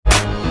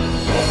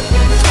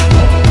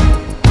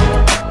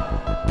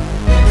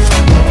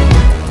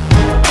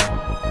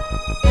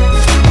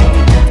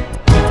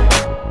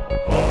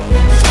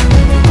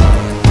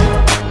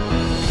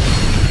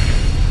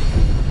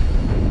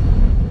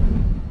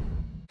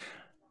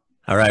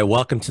All right,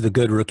 welcome to the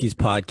Good Rookies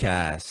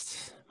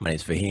podcast. My name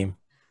is Fahim.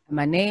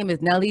 My name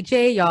is Nelly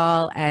J,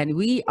 y'all, and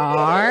we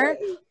are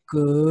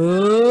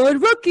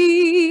Good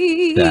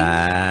Rookies.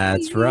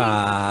 That's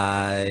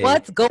right.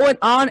 What's going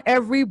on,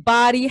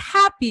 everybody?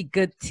 Happy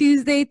Good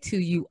Tuesday to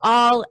you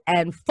all.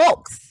 And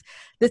folks,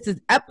 this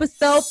is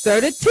episode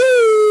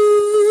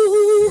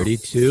 32.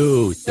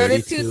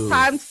 32.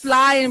 Time's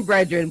flying,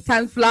 brethren.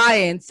 Time's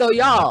flying. So,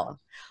 y'all,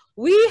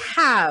 we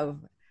have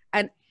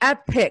an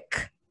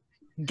epic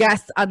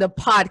guest on the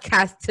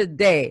podcast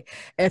today.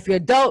 If you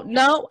don't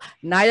know,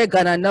 now you're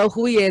gonna know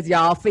who he is,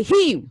 y'all.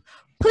 Fahim,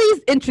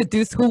 please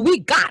introduce who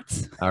we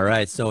got. All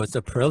right, so it's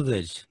a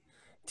privilege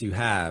to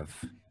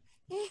have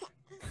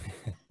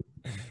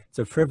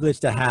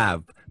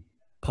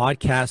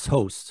podcast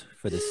host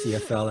for the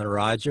CFL and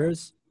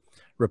Rogers,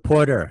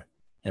 reporter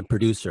and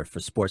producer for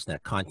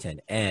Sportsnet content,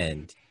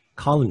 and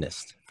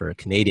columnist for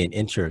Canadian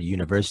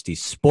Inter-University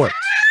Sport.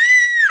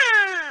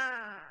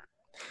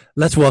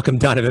 Let's welcome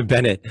Donovan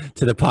Bennett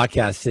to the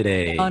podcast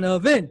today.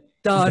 Donovan.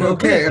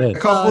 Okay, a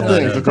couple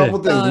things.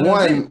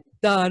 One,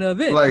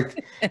 Donovan.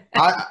 like,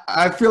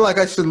 I feel like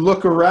I should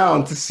look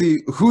around to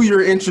see who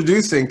you're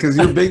introducing because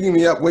you're bigging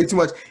me up way too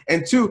much.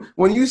 And two,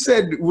 when you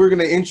said we're going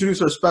to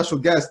introduce our special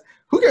guest,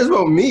 who cares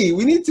about me?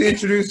 We need to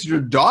introduce your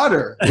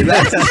daughter. And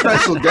that's a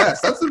special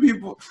guest. That's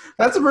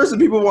the person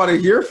people want to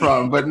hear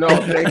from. But no,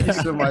 thank you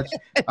so much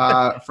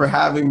for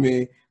having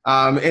me.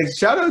 And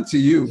shout out to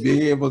you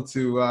being able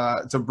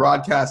to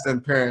broadcast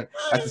and parent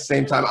at the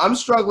same time. I'm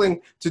struggling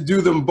to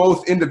do them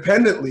both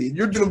independently.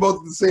 You're doing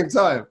both at the same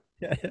time.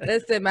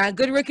 Listen, man,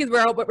 Good Rookies,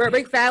 we're a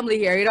big family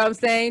here. You know what I'm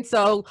saying?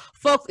 So,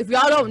 folks, if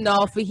y'all don't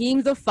know,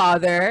 Fahim's a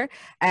father,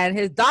 and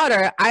his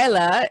daughter,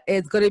 Isla,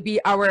 is going to be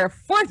our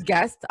fourth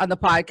guest on the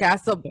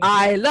podcast. So,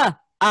 Isla.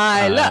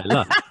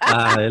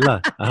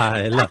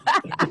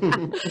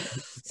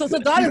 So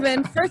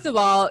Donovan, first of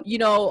all, you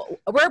know,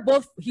 we're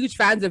both huge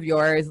fans of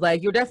yours.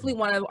 Like, you're definitely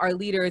one of our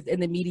leaders in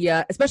the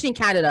media, especially in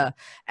Canada.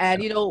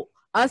 And, you know,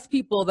 us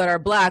people that are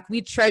Black,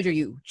 we treasure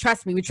you.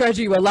 Trust me, we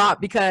treasure you a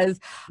lot because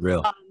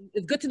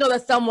it's good to know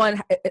that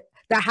someone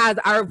that has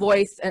our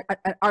voice and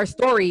our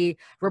story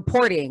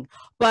reporting.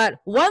 But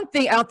one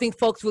thing I don't think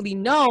folks really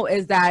know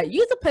is that you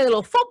used to play a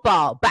little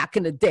football back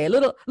in the day,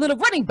 little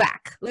running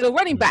back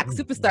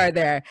superstar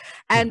there.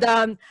 And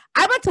I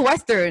went to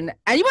Western,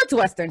 and you went to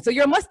Western, so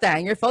you're a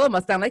Mustang, you're a fellow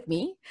Mustang like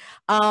me.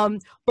 But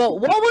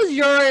what was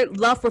your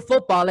love for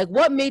football? Like,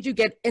 what made you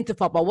get into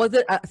football? Was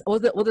it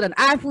an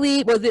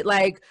athlete? Was it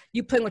like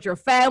you playing with your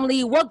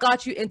family? What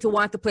got you into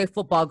wanting to play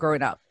football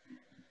growing up?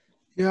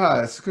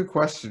 Yeah, it's a good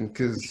question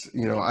because,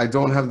 you know, I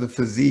don't have the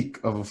physique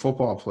of a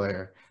football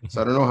player,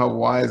 so I don't know how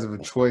wise of a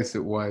choice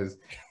it was.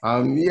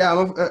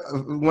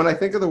 When I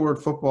think of the word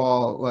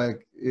football,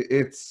 like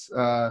it's,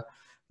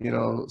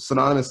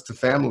 synonymous to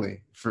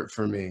family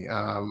for me.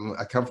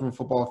 I come from a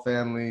football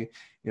family.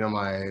 You know,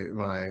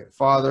 my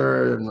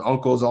father and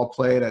uncles all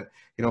played at,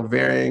 you know,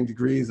 varying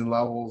degrees and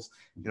levels.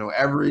 You know,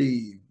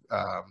 every,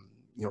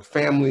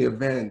 family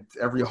event,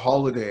 every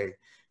holiday,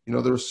 you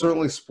know, there was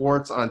certainly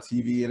sports on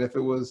TV, and if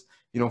it was,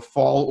 you know,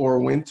 fall or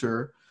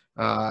winter,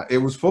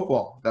 it was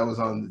football that was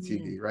on the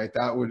TV, right?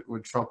 That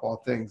would trump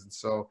all things. And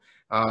so,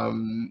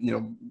 I'm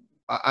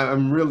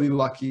really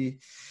lucky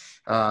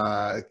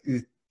that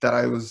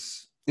I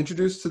was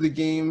introduced to the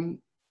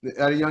game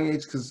at a young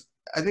age because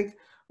I think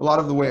a lot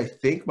of the way I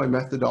think, my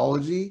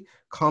methodology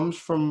comes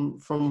from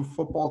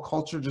football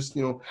culture, just,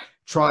 you know,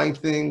 trying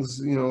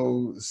things, you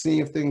know, seeing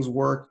if things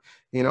work,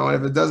 you know, and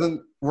if it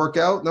doesn't work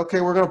out,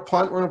 okay, we're going to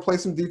punt, we're going to play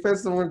some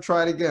defense, then we're going to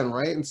try it again,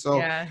 right? And so,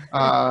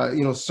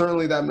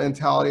 certainly that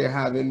mentality I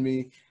have in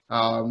me,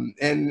 my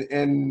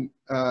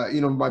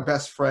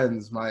best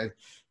friends, my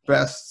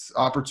best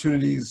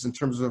opportunities in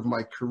terms of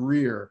my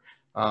career,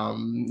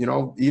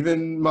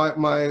 even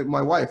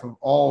my wife have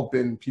all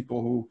been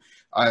people who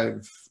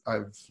I've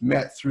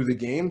met through the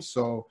game.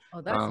 So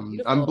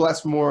I'm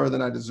blessed more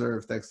than I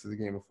deserve thanks to the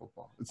game of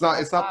football. It's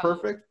not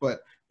perfect,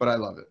 but I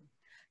love it.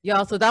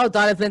 Y'all, so that was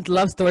Donovan's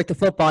love story to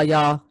football,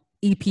 y'all.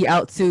 EP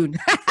out soon.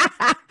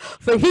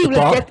 For him,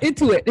 let's get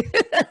into it.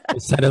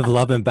 Instead of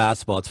loving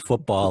basketball, it's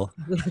football.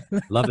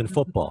 Loving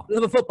football.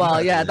 Loving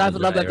football, yeah. That's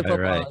love like the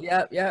football.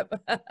 Right. Yep.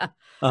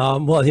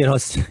 Well, you know,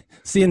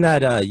 seeing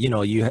that,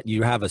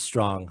 you have a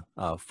strong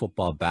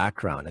football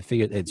background, I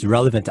figured it's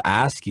relevant to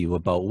ask you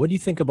about what do you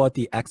think about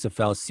the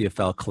XFL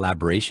CFL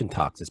collaboration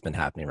talks that's been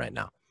happening right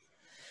now?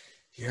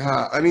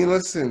 Yeah, I mean,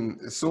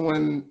 listen, so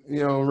when,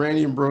 you know,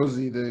 Randy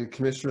Ambrosie, the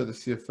commissioner of the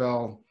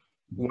CFL,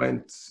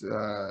 went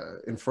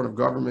in front of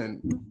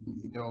government,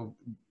 you know,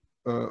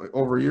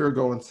 over a year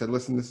ago and said,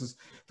 listen, this is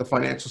the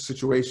financial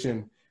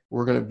situation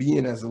we're going to be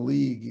in as a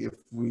league if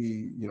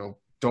we, you know,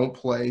 don't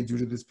play due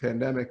to this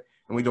pandemic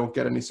and we don't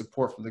get any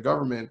support from the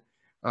government.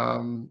 I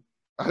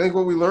think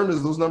what we learned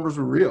is those numbers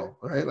were real,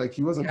 right? Like,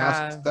 he wasn't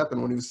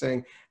half-stepping when he was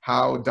saying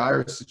how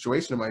dire a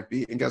situation it might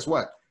be. And guess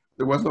what?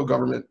 There was no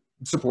government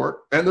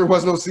support and there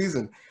was no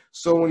season.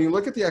 So when you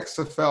look at the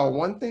XFL,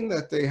 one thing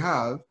that they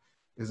have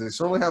is they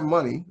certainly have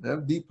money. They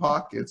have deep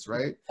pockets,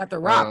 right? At The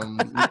Rock.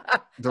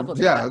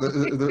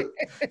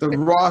 The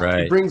Rock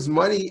Right. brings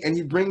money, and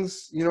he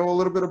brings, a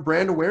little bit of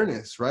brand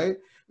awareness, right?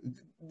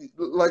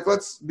 Like,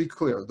 let's be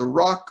clear. The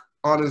Rock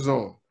on his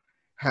own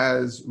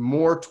has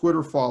more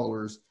Twitter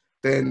followers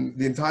than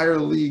the entire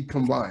league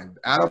combined.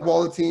 Add up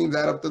all the teams,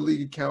 add up the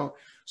league account.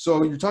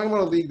 So you're talking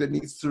about a league that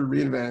needs to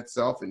reinvent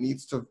itself. It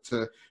needs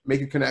to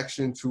make a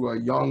connection to a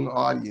young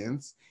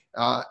audience.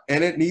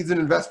 And it needs an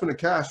investment of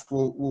cash.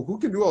 Well, who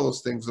can do all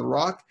those things? The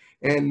Rock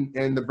and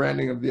the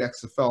branding of the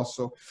XFL.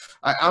 So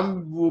I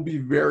will be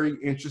very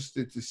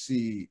interested to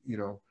see,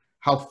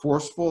 how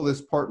forceful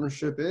this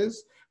partnership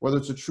is, whether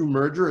it's a true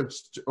merger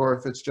or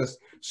if it's just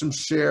some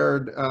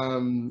shared,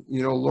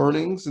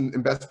 learnings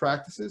and best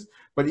practices.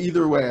 But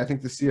either way, I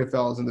think the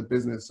CFL is in the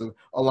business of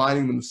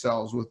aligning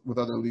themselves with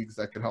other leagues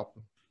that could help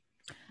them.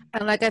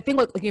 And I think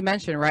what you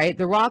mentioned, right?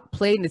 The Rock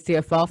played in the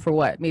CFL for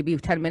what, maybe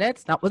 10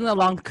 minutes? Wasn't a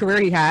long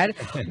career he had,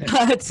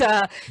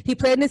 but he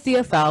played in the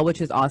CFL, which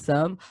is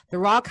awesome. The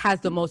Rock has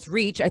the most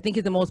reach. I think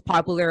he's the most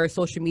popular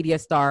social media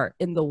star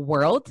in the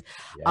world.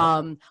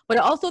 Yeah. But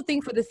I also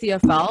think for the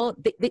CFL,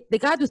 they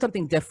got to do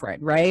something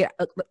different, right?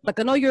 Like,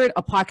 I know you're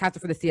a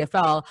podcaster for the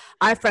CFL.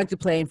 I have friends who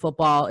play in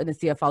football in the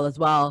CFL as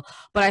well.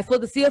 But I feel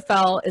the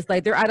CFL is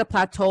like they're at a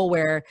plateau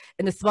where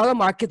in the smaller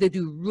markets, they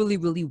do really,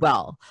 really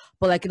well.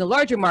 But like in the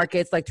larger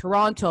markets, like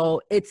Toronto,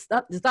 it's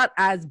not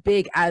as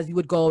big as you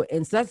would go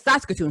in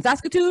Saskatoon.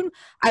 Saskatoon,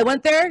 I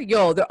went there.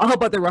 They're all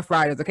about the Rough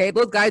Riders. Okay,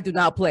 those guys do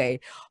not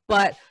play.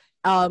 But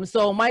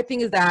so my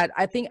thing is that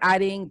I think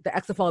adding the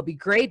XFL would be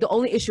great. The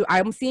only issue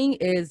I'm seeing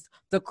is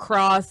the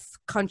cross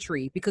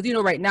country, because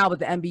right now with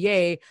the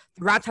NBA,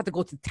 the Rats have to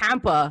go to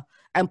Tampa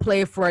and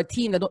play for a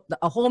team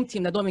a home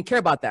team that don't even care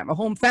about them, a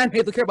home fan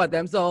base don't care about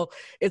them. So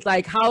it's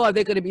like, how are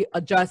they going to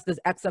adjust this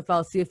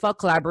XFL CFL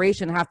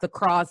collaboration, have to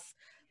cross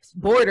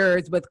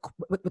borders with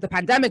the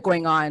pandemic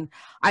going on?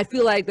 I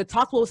feel like the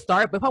talk will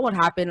start, but it probably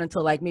won't happen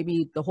until like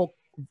maybe the whole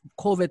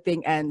COVID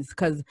thing ends,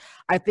 because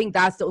I think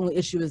that's the only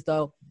issue is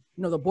the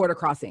border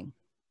crossing.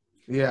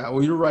 Yeah,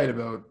 well, you're right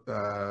about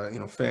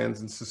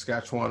fans in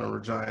Saskatchewan and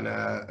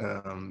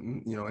Regina,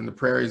 and the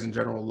prairies in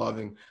general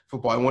loving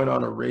football. I went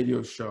on a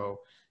radio show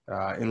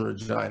in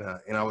Regina,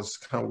 and I was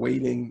kind of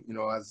waiting,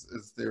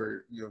 as they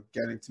were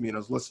getting to me, and I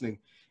was listening,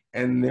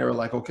 and they were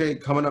like, "Okay,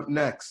 coming up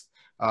next,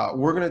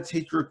 we're going to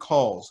take your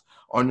calls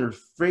on your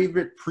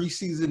favorite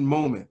preseason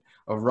moment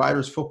of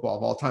Riders football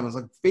of all time." I was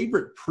like,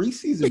 favorite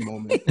preseason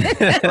moment?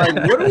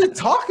 Like, what are we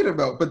talking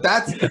about? But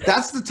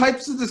that's the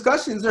types of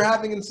discussions they're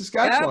having in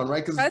Saskatchewan,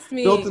 right? Because it's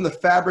built in the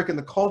fabric and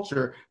the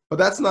culture. But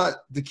that's not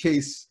the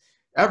case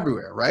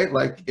everywhere, right?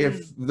 Like,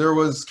 if there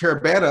was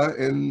Carabana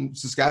in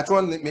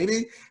Saskatchewan,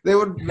 maybe they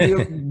would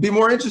be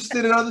more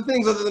interested in other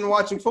things other than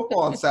watching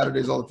football on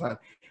Saturdays all the time.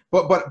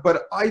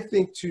 But I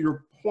think, to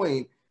your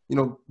point,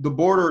 the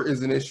border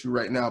is an issue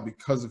right now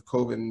because of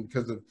COVID and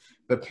because of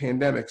the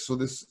pandemic. So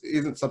this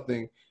isn't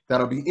something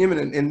that'll be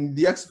imminent. And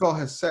the XFL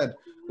has said,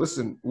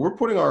 listen, we're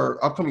putting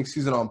our upcoming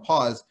season on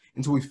pause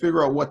until we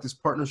figure out what this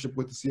partnership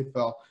with the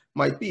CFL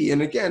might be.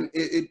 And again,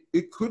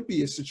 it could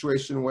be a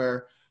situation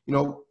where,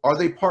 are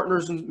they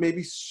partners in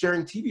maybe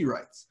sharing TV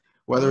rights?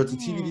 Whether it's a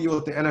TV deal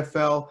with the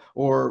NFL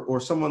or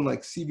someone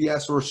like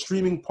CBS, or a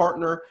streaming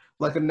partner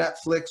like a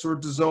Netflix or a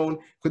DAZN,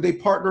 could they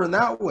partner in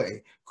that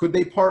way? Could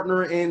they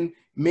partner in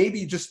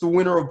maybe just the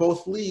winner of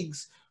both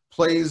leagues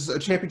plays a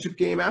championship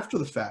game after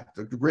the fact,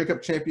 the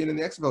breakup champion and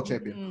the XFL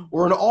champion,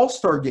 or an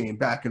all-star game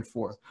back and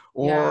forth,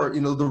 or,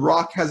 The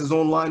Rock has his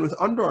own line with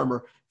Under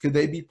Armour. Could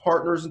they be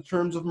partners in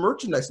terms of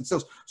merchandise and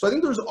sales? So I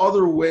think there's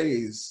other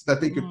ways that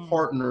they could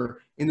partner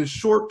in the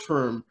short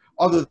term,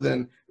 other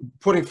than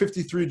putting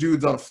 53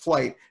 dudes on a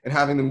flight and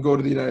having them go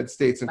to the United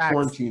States and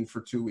quarantine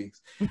for 2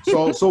 weeks.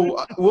 So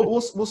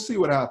we'll see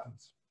what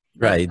happens.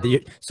 Right.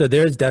 So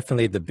there's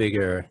definitely the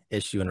bigger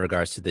issue in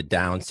regards to the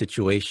down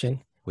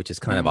situation, which is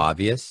kind of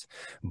obvious.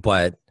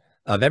 But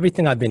of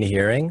everything I've been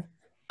hearing,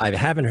 I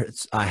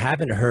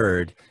haven't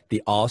heard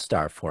the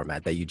all-star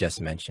format that you just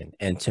mentioned.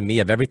 And to me,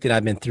 of everything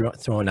I've been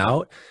thrown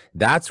out,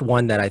 that's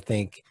one that I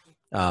think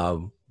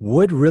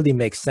would really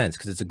make sense,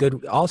 because it's a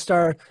good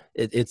all-star.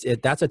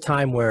 That's a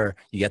time where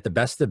you get the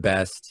best of the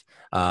best,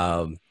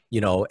 and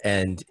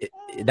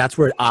that's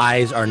where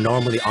eyes are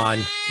normally on.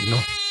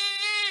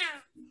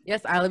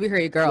 Yes, let me hear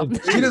you, girl.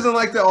 She doesn't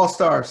like the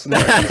all-star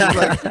scenario.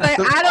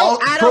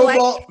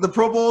 The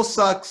Pro Bowl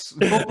sucks.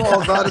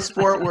 Football is not a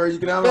sport where you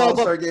can have an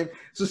all-star game.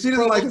 So she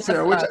doesn't like the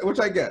scenario, which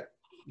I get.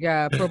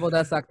 Yeah, Pro Bowl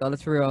does suck, though.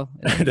 That's for real.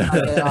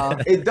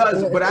 It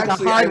does, but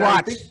actually,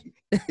 I think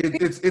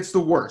it's the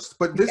worst.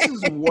 But this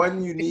is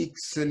one unique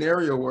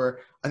scenario where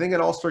I think an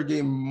all-star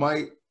game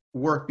might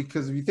work,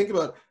 because if you think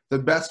about the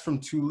best from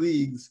two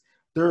leagues,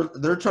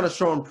 they're trying to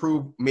show and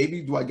prove,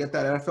 maybe do I get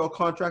that NFL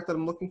contract that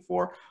I'm looking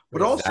for?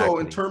 But also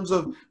in terms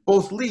of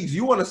both leagues,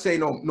 you want to say,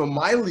 no,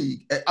 my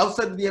league,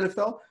 outside of the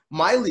NFL,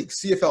 my league,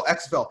 CFL,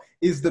 XFL,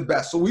 is the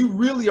best. So we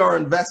really are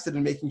invested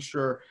in making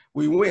sure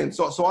we win.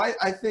 So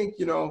I think,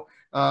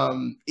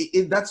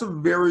 that's a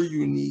very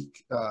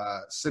unique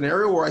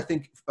scenario where I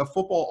think a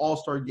football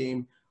all-star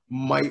game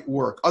might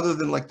work, other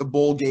than like the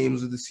bowl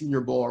games or the Senior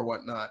Bowl or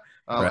whatnot.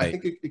 Right. I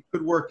think it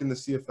could work in the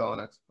CFL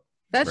and XFL.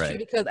 That's Right. true,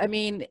 because I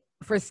mean,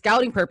 for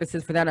scouting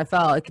purposes for the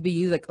NFL, it could be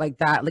used like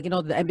that. Like, you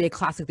know, the NBA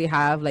Classic they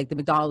have, like the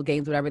McDonald's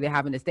games, whatever they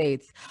have in the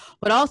States.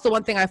 But also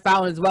one thing I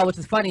found as well, which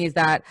is funny, is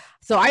that,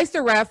 so I used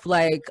to ref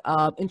like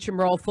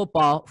intramural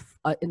football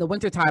in the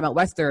wintertime at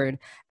Western,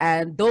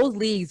 and those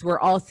leagues were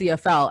all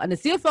CFL. And the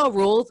CFL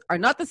rules are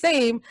not the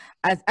same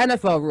as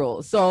NFL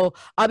rules. So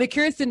I'll be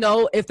curious to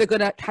know if they're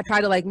going to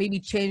try to like maybe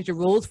change the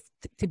rules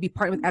to be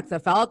partnered with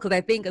XFL, because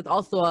I think it's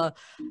also a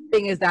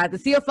thing is that the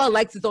CFL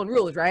likes its own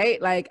rules, right?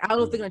 Like, I don't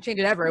know if they're going to change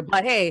it ever,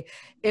 but hey,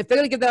 if they're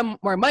going to give them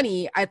more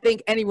money, I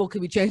think any rule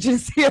could be changed in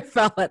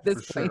CFL at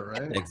this For point. sure,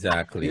 right?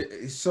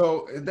 Exactly.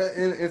 So and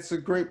it's a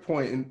great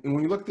point. And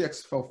when you look at the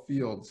XFL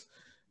fields,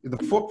 the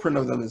footprint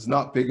of them is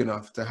not big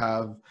enough to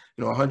have,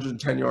 you know,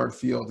 110-yard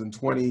field and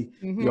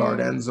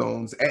 20-yard end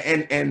zones.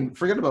 And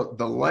forget about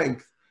the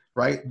length,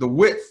 right? The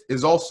width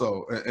is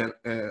also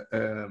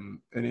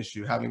an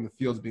issue, having the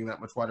fields being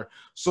that much wider.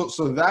 So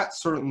that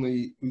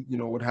certainly, you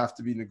know, would have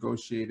to be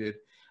negotiated.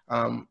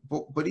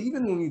 But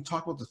even when you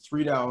talk about the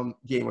 3-down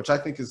game, which I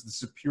think is the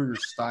superior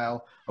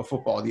style of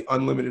football, the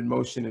unlimited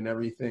motion and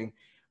everything,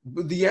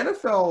 the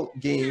NFL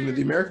game and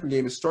the American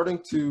game is starting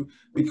to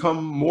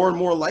become more and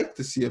more like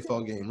the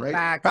CFL game, right?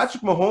 Facts.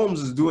 Patrick Mahomes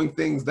is doing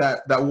things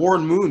that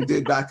Warren Moon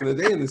did back in the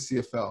day in the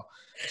CFL.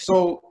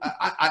 So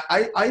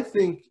I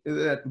think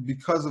that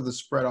because of the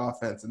spread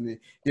offense and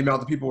the amount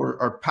that people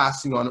are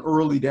passing on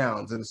early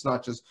downs, and it's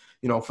not just,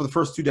 you know, for the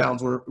first 2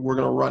 downs, we're going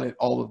to run it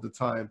all of the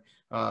time,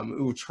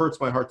 which hurts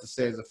my heart to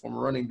say as a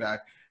former running back.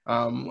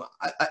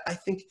 I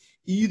think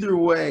either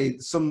way,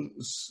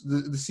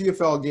 the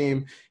CFL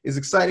game is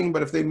exciting,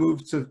 but if they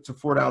move to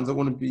 4 downs, it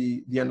wouldn't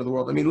be the end of the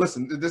world. I mean,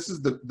 listen, this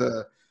is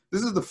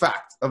the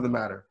fact of the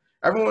matter.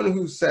 Everyone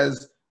who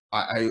says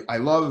I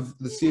love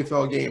the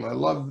CFL game, I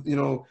love, you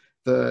know,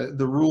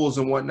 the rules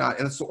and whatnot,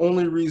 and it's the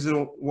only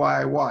reason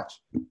why I watch.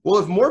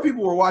 Well, if more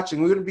people were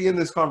watching, we wouldn't be in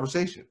this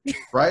conversation,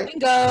 right?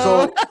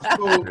 so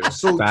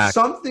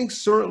something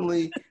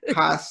certainly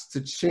has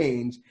to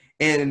change,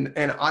 and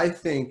I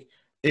think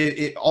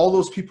all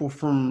those people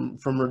from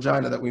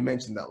Regina that we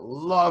mentioned that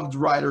loved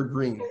Ryder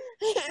Green,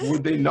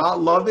 would they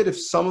not love it if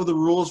some of the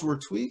rules were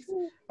tweaked?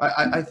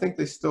 I think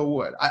they still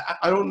would.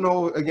 I don't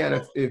know,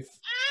 again, if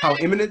how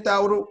imminent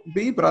that would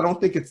be, but I don't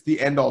think it's the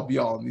end-all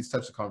be-all in these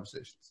types of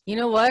conversations. You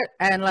know what?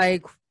 And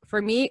like,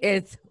 for me,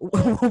 it's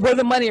where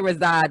the money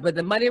reside, where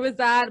the money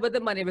reside, where the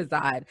money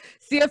reside.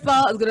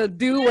 CFL is going to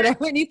do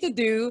whatever it needs to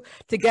do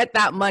to get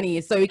that money.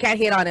 So you can't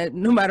hate on it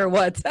no matter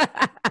what.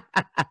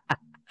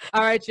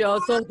 All right, y'all.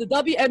 So the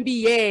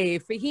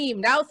WNBA, Fahim,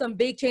 now some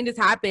big changes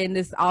happened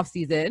this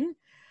offseason.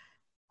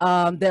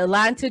 The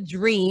Atlanta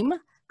Dream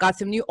got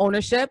some new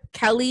ownership.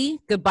 Kelly,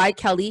 goodbye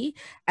Kelly,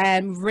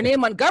 and Renee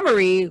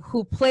Montgomery,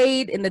 who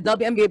played in the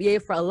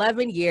WNBA for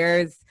 11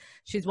 years.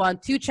 She's won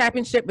 2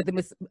 championships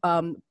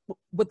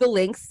with the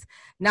Lynx.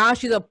 Now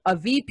she's a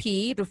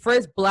VP, the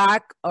first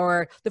Black,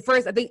 or the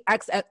first, I think,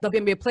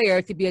 ex-WNBA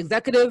player to be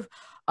executive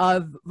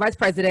vice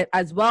president,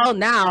 as well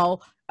now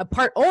a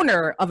part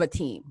owner of a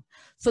team.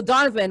 So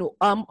Donovan,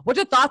 what's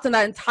your thoughts on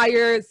that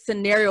entire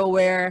scenario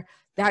where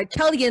they had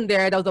Kelly in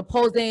there that was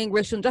opposing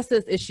racial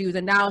injustice issues,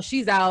 and now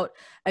she's out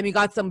and we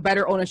got some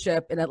better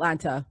ownership in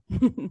Atlanta?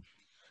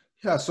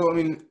 Yeah, so I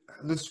mean,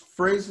 this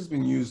phrase has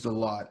been used a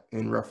lot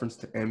in reference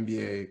to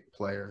NBA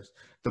players,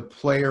 the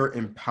player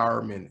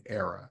empowerment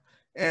era.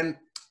 And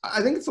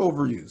I think it's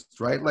overused,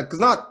 right? Like, because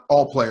not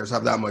all players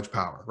have that much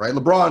power, right?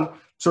 LeBron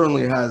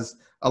certainly has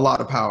a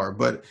lot of power,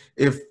 but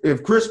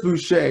if Chris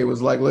Boucher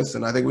was like,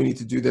 listen, I think we need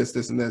to do this,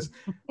 this, and this,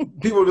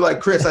 people would be like,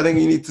 Chris, I think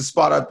you need to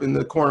spot up in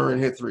the corner and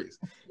hit threes,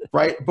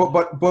 right?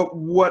 But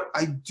what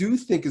I do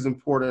think is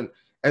important,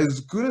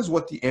 as good as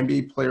what the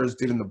NBA players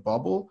did in the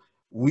bubble,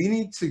 we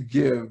need to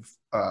give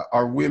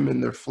our women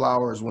their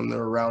flowers when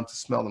they're around to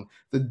smell them.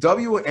 The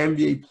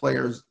WNBA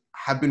players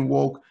have been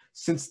woke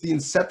since the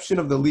inception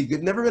of the league.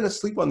 They've never been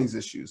asleep on these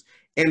issues.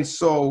 And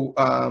so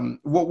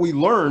what we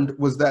learned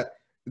was that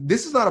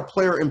this is not a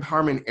player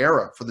empowerment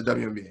era for the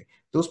WNBA.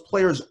 Those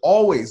players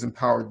always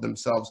empowered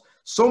themselves,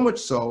 so much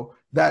so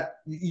that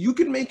you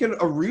can make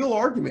a real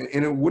argument,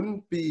 and it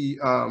wouldn't be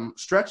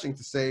stretching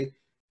to say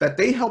that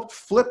they helped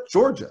flip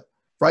Georgia,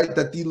 right?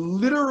 That the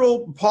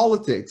literal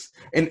politics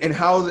and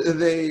how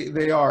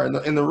they are and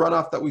the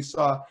runoff that we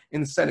saw in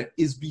the Senate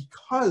is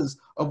because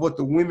of what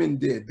the women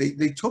did.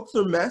 They took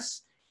their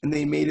mess and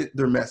they made it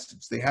their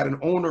message. They had an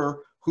owner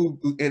who,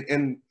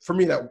 and for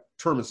me that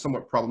term is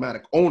somewhat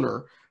problematic,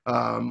 owner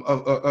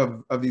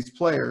of these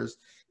players,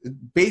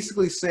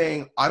 basically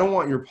saying, I don't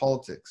want your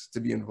politics to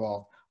be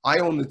involved. I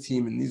own the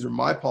team and these are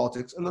my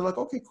politics. And they're like,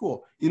 okay,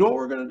 cool. You know what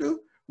we're going to do?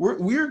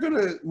 We're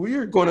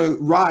going to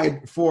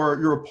ride for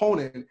your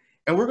opponent,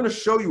 and we're going to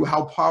show you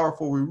how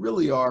powerful we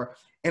really are.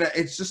 And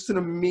it's just an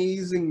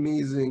amazing,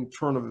 amazing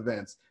turn of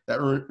events that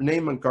Renee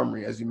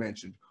Montgomery, as you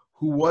mentioned,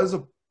 who was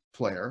a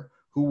player,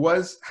 who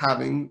was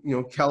having,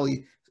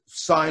 Kelly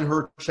sign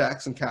her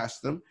checks and cash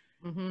them,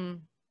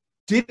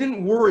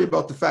 didn't worry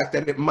about the fact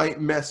that it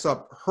might mess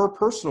up her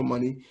personal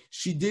money.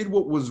 She did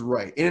what was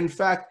right. And in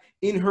fact,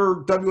 in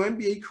her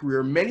WNBA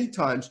career, many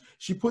times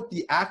she put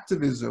the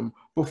activism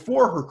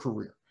before her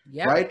career,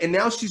 right? And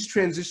now she's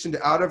transitioned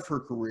out of her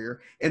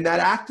career, and that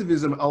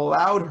activism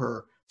allowed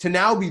her to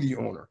now be the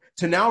owner,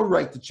 to now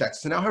write the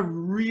checks, to now have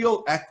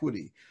real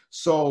equity.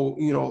 So,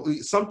 you know,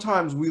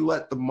 sometimes we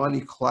let the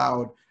money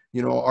cloud,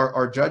 you know,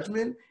 our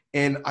judgment.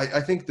 And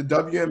I think the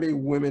WNBA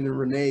women, and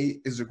Renee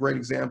is a great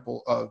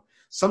example of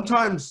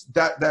sometimes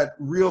that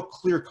real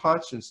clear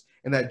conscience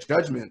and that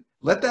judgment,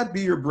 let that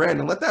be your brand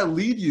and let that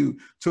lead you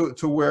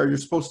to where you're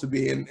supposed to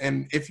be.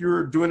 And if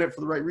you're doing it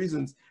for the right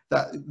reasons,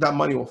 that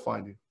money will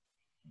find you.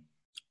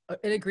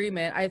 In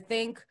agreement. I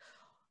think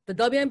the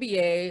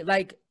WNBA,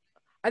 like,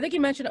 I think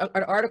you mentioned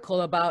an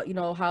article about, you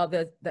know, how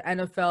the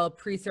NFL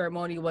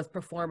pre-ceremony was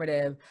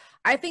performative.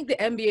 I think the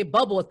NBA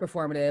bubble was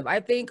performative. I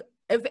think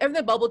if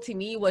the bubble to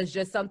me was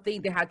just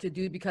something they had to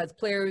do because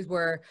players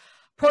were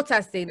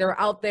protesting, they were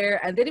out there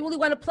and they didn't really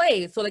want to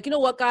play. So like, you know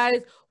what,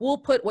 guys, we'll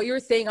put what you're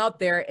saying out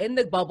there in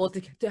the bubble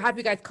to have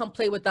you guys come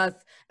play with us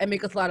and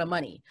make us a lot of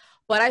money.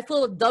 But I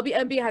feel the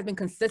WNBA has been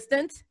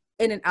consistent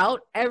in and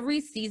out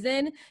every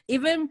season,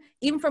 even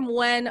from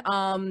when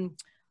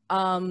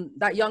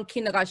that young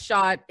kid that got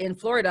shot in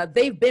Florida.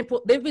 They've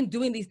been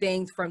doing these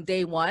things from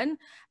day one,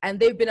 and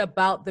they've been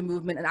about the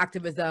movement and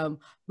activism.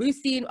 We've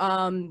seen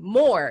Maya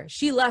Moore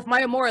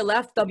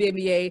left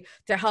WNBA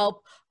to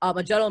help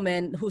a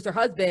gentleman who's her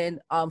husband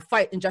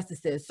fight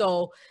injustices.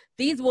 So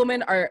these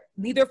women are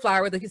neither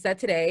flowers, like you said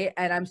today,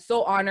 and I'm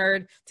so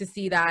honored to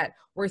see that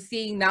we're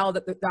seeing now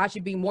that they're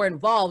actually being more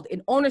involved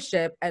in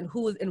ownership and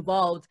who is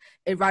involved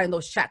in writing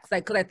those checks.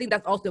 Like, because I think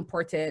that's also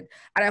important.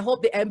 And I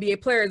hope the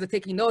NBA players are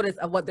taking notice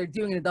of what they're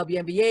doing in the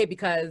WNBA,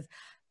 because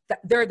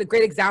they're the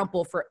great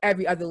example for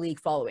every other league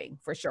following,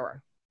 for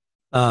sure.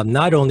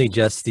 Not only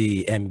just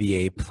the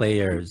NBA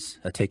players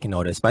are taking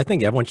notice, but I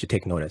think everyone should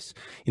take notice.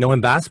 You know,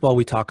 in basketball,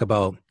 we talk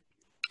about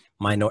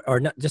or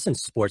not just in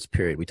sports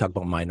period, we talk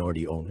about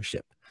minority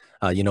ownership.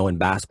 You know, in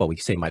basketball, we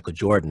say Michael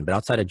Jordan, but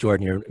outside of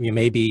Jordan, you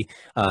may be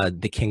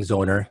the Kings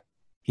owner.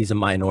 He's a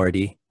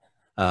minority,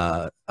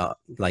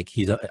 like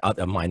he's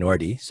a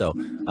minority. So,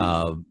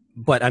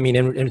 but I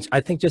mean,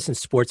 I think just in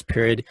sports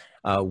period,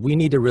 we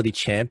need to really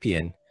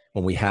champion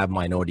when we have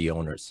minority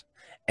owners.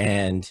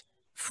 And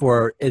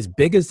for as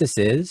big as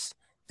this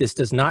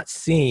does not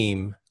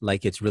seem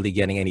like it's really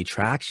getting any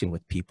traction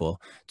with people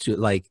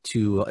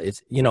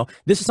it's, you know,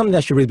 this is something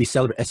that should really be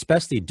celebrated,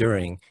 especially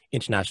during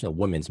International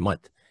Women's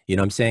Month. You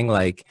know what I'm saying?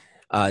 Like,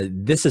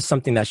 this is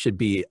something that should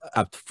be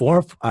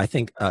I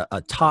think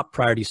a top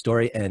priority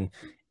story, and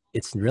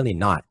it's really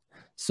not.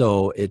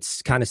 So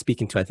it's kind of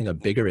speaking to, I think, a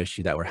bigger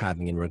issue that we're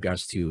having in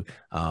regards to,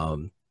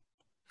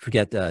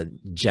 forget the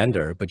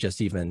gender, but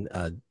just even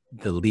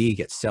the league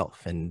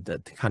itself and the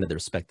kind of the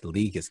respect the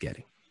league is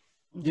getting.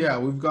 Yeah,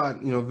 we've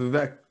got, you know,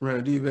 Vivek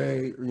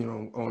Ranadive, you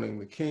know, owning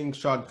the Kings,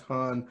 Shad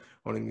Khan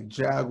owning the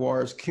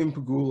Jaguars, Kim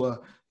Pegula,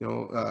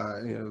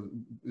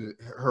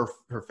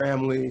 her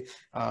family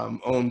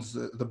owns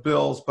the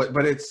Bills, but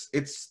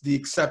it's the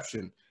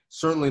exception,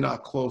 certainly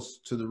not close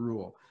to the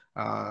rule.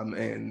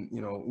 And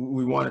you know,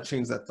 we want to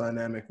change that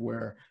dynamic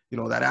where, you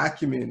know, that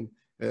acumen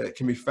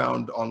can be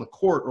found on the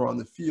court or on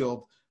the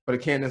field, but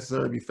it can't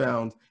necessarily be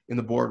found in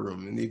the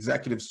boardroom, in the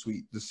executive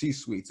suite, the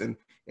C-suites, and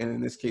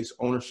in this case,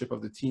 ownership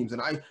of the teams.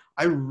 And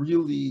I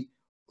really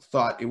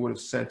thought it would have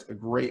sent a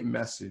great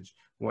message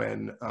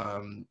when,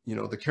 you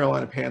know, the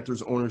Carolina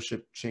Panthers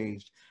ownership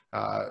changed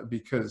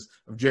because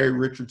of Jerry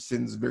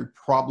Richardson's very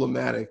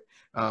problematic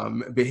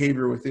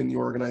behavior within the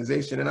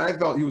organization. And I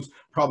felt he was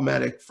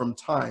problematic from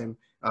time,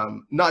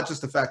 not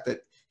just the fact that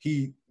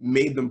he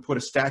made them put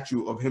a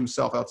statue of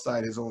himself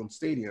outside his own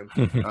stadium,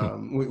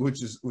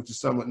 which is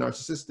somewhat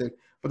narcissistic,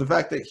 but the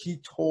fact that he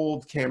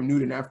told Cam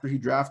Newton after he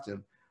drafted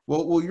him,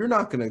 well, you're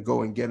not going to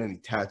go and get any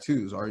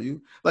tattoos, are you?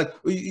 Like,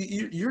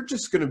 you're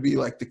just going to be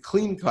like the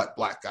clean-cut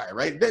black guy,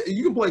 right?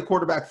 You can play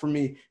quarterback for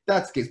me,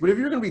 that's the case. But if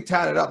you're going to be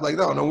tatted up, like,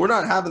 no, we're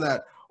not having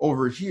that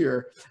over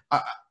here.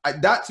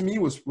 That to me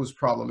was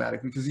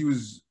problematic because he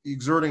was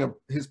exerting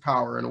his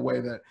power in a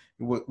way that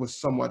was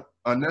somewhat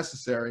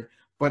unnecessary.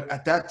 But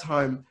at that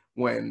time,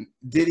 when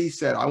Diddy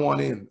said, I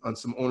want in on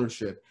some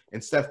ownership,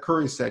 and Steph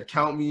Curry said,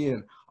 count me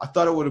in, I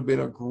thought it would have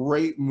been a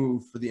great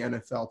move for the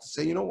NFL to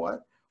say, you know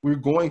what? We're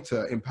going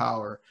to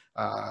empower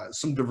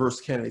some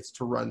diverse candidates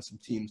to run some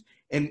teams.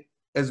 And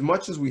as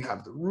much as we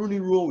have the Rooney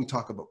Rule, we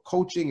talk about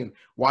coaching and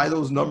why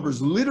those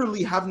numbers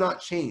literally have not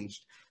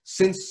changed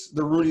since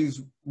the Rooney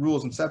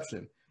Rule's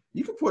inception.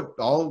 You can put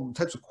all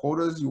types of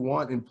quotas you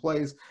want in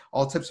place,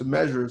 all types of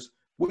measures.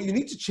 What you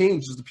need to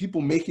change is the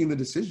people making the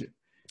decision,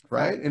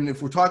 right? And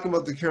if we're talking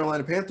about the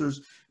Carolina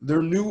Panthers,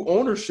 their new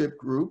ownership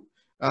group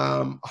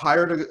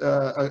hired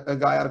a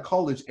guy out of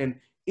college. And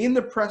in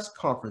the press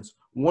conference,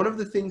 one of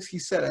the things he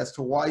said as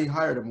to why he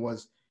hired him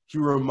was, he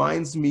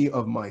reminds me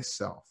of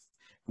myself.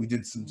 We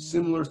did some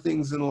similar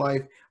things in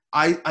life.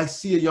 I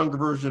see a younger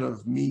version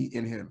of me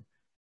in him.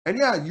 And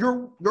yeah,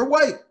 you're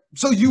white.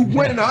 So you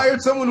went and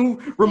hired someone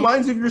who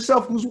reminds you of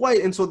yourself who's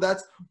white. And so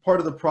that's part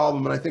of the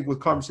problem. And I think with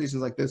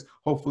conversations like this,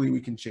 hopefully we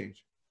can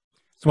change.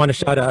 Just want to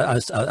shout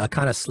out a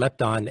kind of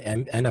slept on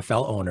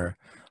NFL owner.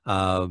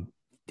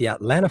 The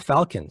Atlanta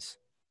Falcons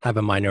have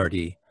a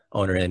minority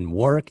owner in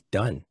Warwick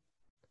Dunn,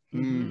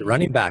 the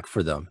running back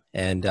for them.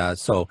 And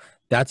so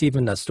that's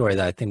even a story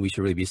that I think we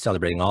should really be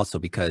celebrating also,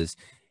 because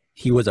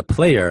he was a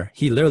player.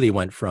 He literally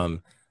went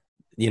from,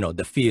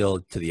 the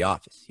field to the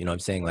office. You know what I'm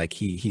saying? Like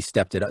he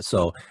stepped it up.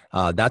 So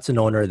that's an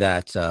owner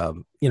that,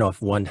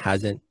 if one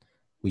hasn't,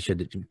 we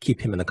should keep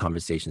him in the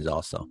conversations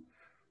also.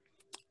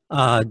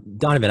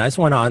 Donovan, I just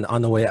want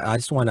on the way, I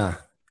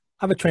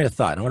have a train of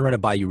thought. I want to run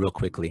it by you real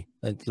quickly.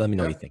 Let me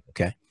know what you think.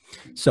 Okay.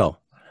 So,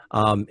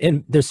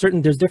 there's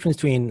difference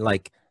between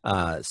like,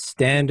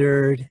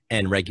 standard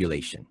and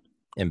regulation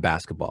in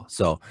basketball.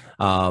 So,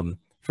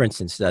 for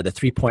instance, the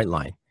 3-point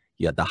line,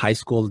 the high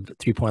school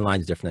 3-point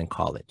line is different than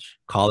college.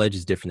 College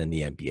is different than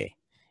the NBA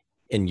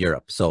in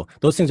Europe. So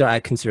those things I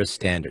consider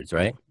standards,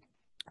 right?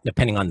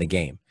 Depending on the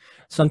game.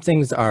 Some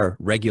things are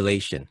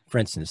regulation. For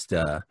instance,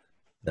 the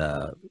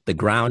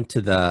ground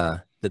to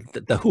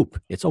the hoop,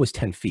 it's always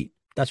 10 feet.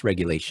 That's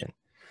regulation.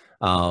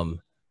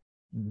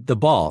 The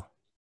ball,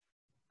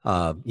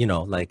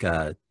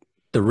 the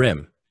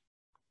rim,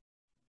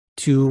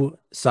 two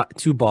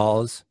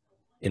balls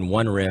in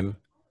one rim,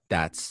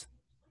 that's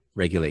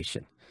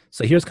regulation.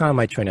 So here's kind of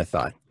my train of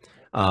thought.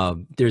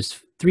 There's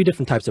 3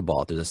 different types of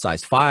ball. There's a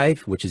size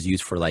 5, which is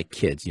used for like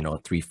kids,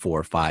 3,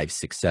 4, 5,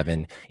 6,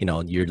 7.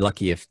 You're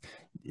lucky if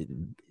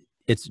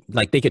it's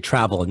like they could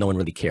travel and no one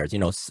really cares.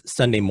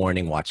 Sunday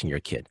morning watching your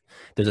kid.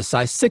 There's a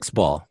size 6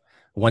 ball.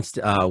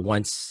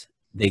 Once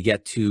they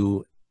get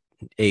to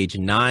age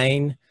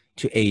 9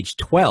 to age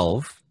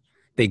 12,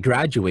 they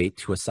graduate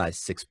to a size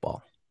 6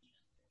 ball.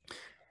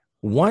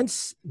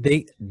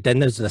 Then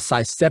there's a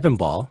size 7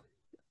 ball,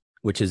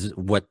 which is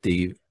what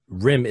the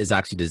rim is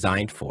actually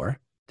designed for,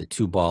 the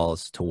 2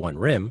 balls to 1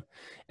 rim.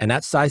 And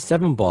that size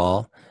 7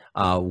 ball,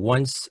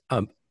 once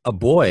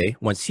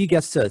he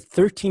gets to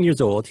 13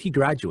 years old, he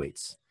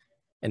graduates.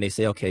 And they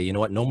say, okay, you know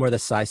what? No more of the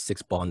size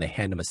 6 ball. And they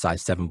hand him a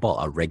size 7 ball,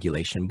 a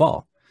regulation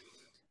ball.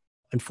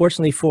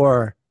 Unfortunately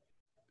for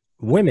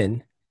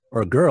women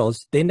or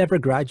girls, they never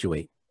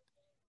graduate.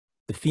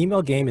 The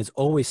female game is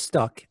always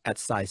stuck at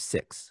size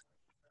 6.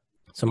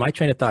 So my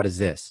train of thought is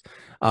this.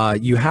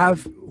 You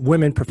have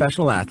women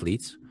professional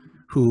athletes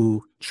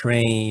who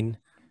train.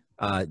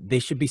 They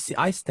should be,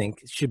 I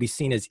think, should be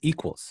seen as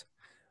equals.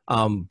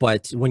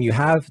 But when you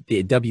have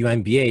the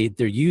WNBA,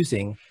 they're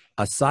using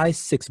a size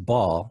 6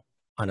 ball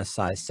on a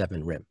size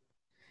 7 rim.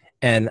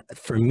 And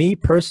for me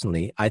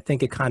personally, I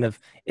think it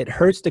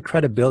hurts the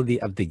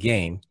credibility of the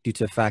game due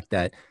to the fact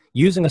that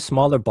using a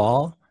smaller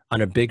ball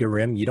on a bigger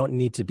rim, you don't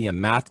need to be a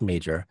math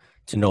major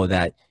to know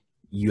that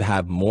you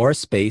have more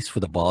space for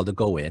the ball to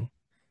go in,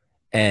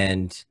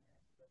 and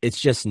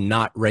it's just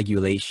not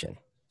regulation.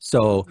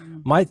 So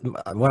what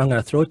I'm going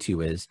to throw to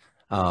you is,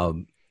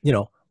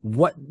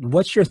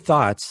 what's your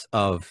thoughts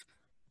of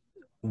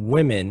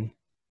women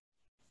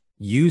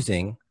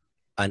using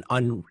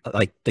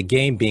the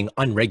game being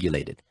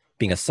unregulated,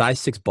 being a size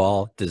 6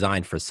 ball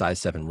designed for a size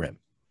 7 rim?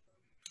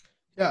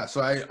 Yeah, so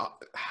I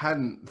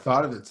hadn't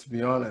thought of it, to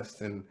be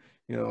honest. And,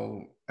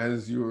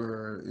 as you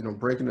were,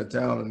 breaking it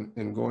down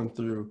and going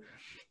through,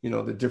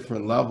 the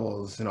different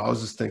levels, I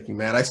was just thinking,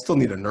 man, I still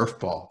need a Nerf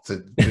ball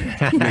to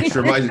make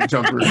sure my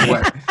jumper is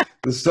wet.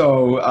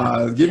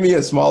 So give me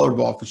a smaller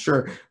ball for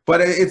sure.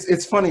 But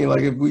it's funny,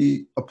 like if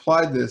we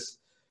applied this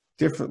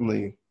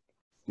differently,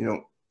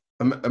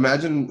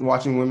 imagine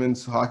watching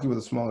women's hockey with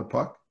a smaller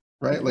puck,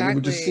 right? Exactly. Like it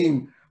would just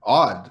seem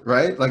odd,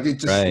 right? Like it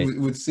just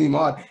would seem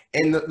odd.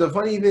 And the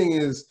funny thing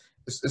is,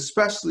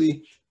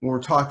 especially when we're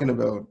talking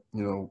about,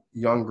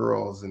 young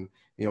girls and,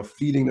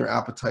 feeding their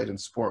appetite in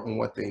sport and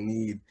what they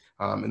need,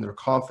 and their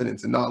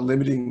confidence and not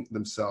limiting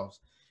themselves,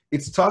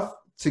 it's tough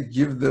to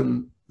give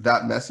them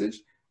that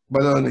message.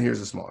 But then here's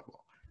a smaller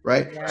ball,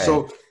 right?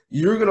 So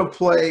you're gonna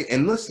play,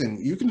 and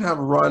listen, you can have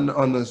a run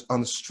on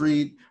the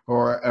street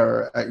or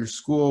at your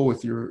school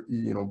with your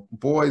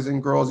boys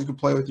and girls. You can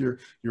play with your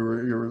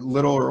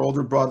little or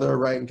older brother,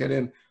 right, and get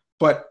in.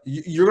 But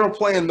you're gonna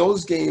play in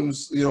those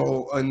games,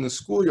 in the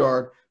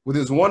schoolyard with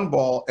his one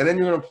ball, and then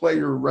you're gonna play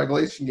your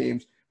regulation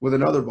games with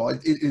another ball.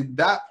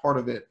 That part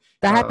of it.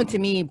 That happened to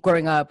me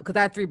growing up because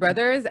I had 3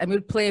 brothers and we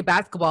would play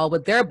basketball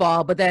with their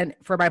ball. But then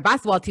for my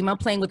basketball team, I'm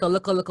playing with a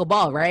little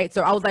ball, right?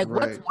 So I was like,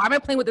 why am I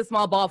playing with a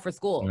small ball for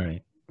school?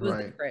 Right. It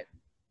was different.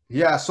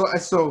 Yeah.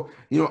 So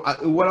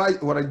what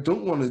I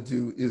don't want to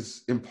do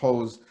is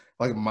impose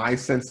like my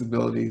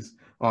sensibilities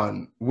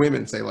on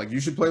women. Say like, you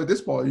should play with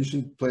this ball, you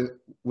should play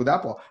with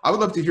that ball. I would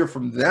love to hear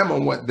from them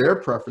on what their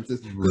preference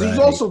is. There's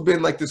also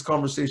been like this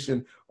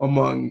conversation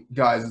among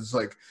guys. It's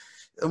like,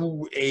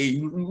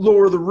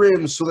 lower the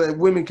rim so that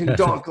women can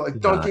dunk. Like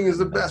dunking is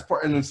the best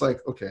part, and it's like,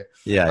 okay,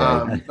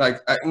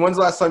 like when's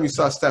the last time you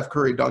saw Steph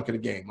Curry dunk in a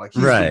game? Like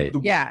he's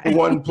the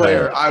one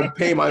player I would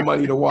pay my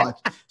money to watch.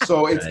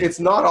 So it's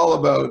not all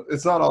about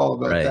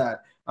that.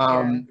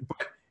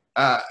 But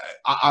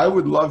I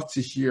would love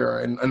to hear,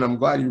 and I'm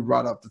glad you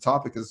brought up the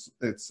topic, because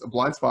it's a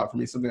blind spot for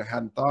me, something I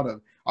hadn't thought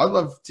of. I'd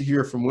love to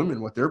hear from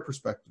women what their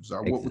perspectives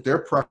are, what their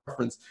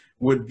preference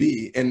would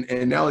be. And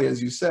Nelly,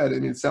 as you said, I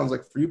mean, it sounds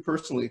like for you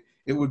personally,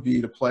 it would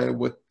be to play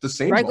with the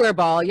same regular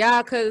ball.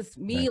 Yeah, because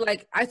me,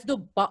 like, I used to do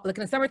ball, like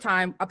in the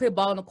summertime, I play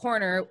ball in the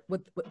corner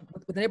with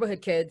the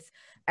neighborhood kids,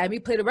 and we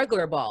played a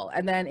regular ball.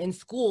 And then in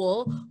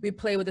school, we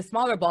play with a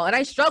smaller ball. And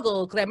I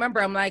struggled because I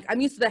remember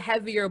I'm used to the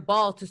heavier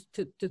ball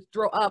to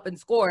throw up and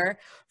score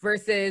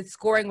versus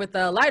scoring with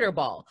a lighter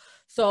ball.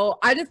 So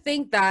I just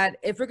think that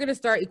if we're going to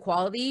start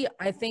equality,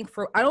 I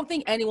don't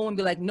think anyone would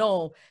be like,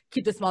 no,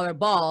 keep the smaller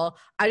ball.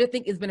 I just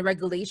think it's been a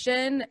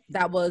regulation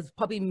that was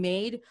probably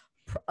made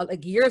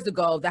like years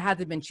ago that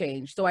hasn't been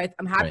changed. So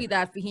I'm happy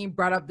that Fahim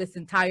brought up this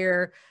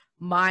entire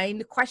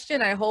mind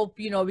question. I hope,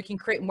 we can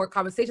create more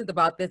conversations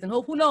about this, and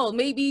hope, who knows,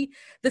 maybe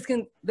this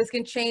can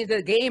change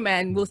the game,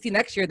 and we'll see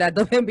next year that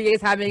the NBA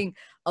is having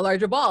a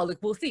larger ball. Like,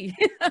 we'll see.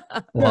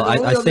 Well,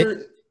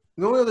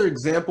 the only other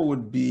example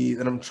would be,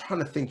 and I'm trying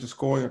to think, just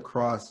going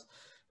across,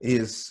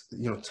 is,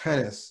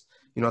 tennis.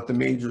 At the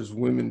majors,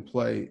 women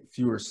play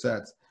fewer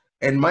sets.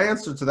 And my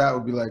answer to that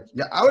would be like,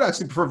 yeah, I would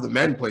actually prefer if the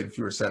men played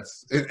fewer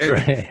sets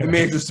in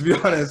majors, to be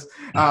honest,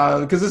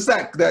 because it's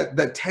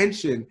that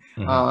tension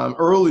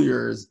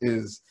earlier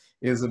is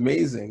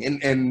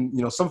amazing.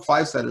 And some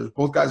five-setters,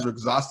 both guys are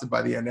exhausted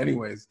by the end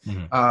anyways,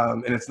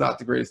 and it's not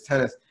the greatest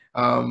tennis.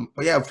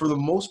 But yeah, for the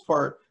most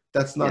part,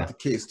 that's not the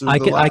case. There's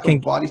the lack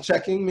of body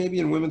checking maybe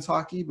in women's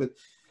hockey, but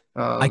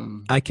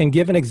I can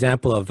give an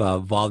example of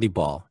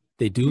volleyball.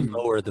 They do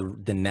lower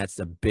the nets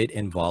a bit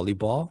in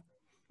volleyball.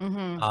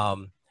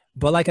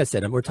 But like I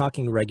said, we're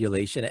talking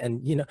regulation,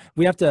 and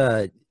we have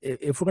to,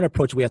 if we're going to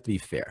approach it, we have to be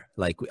fair.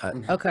 Like,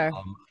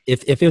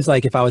 if it was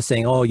like, if I was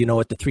saying, oh,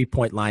 what, the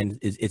 3-point line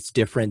it's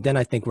different, then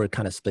I think we're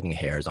kind of splitting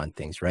hairs on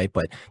things, right?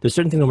 But there's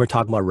certain things when we're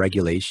talking about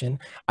regulation.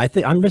 I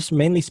think I'm just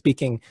mainly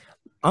speaking.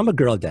 I'm a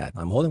girl dad.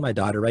 I'm holding my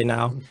daughter right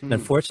now. And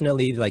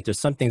unfortunately, like, there's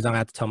some things I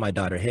have to tell my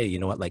daughter, hey, you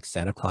know what, like,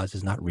 Santa Claus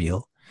is not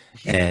real.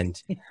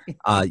 And,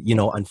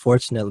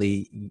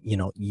 unfortunately,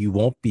 you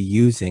won't be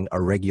using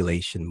a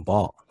regulation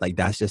ball. Like,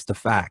 that's just the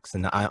facts.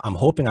 And I'm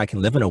hoping I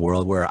can live in a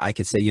world where I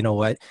could say, you know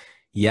what,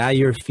 yeah,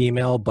 you're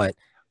female, but,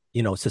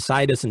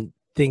 society doesn't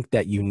think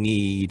that you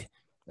need,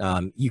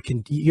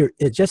 you're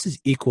just as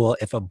equal.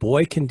 If a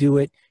boy can do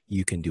it,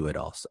 you can do it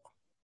also.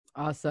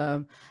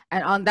 Awesome.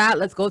 And on that,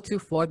 let's go to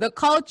For the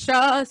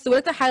Culture. So we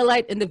have to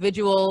highlight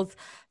individuals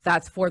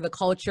that's for the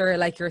culture,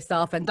 like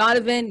yourself. And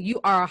Donovan, you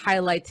are a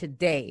highlight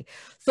today.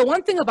 So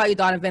one thing about you,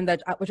 Donovan,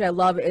 which I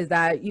love, is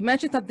that you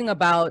mentioned something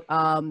about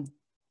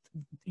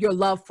your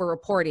love for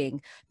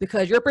reporting,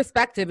 because your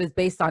perspective is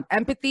based on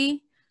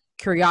empathy,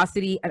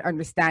 curiosity, and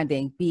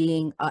understanding,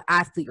 being an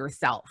athlete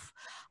yourself.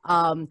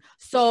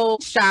 So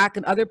Shaq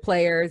and other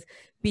players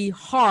be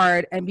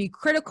hard and be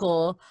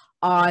critical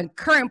on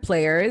current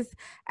players,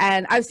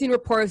 and I've seen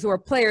reporters who are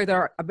players that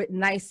are a bit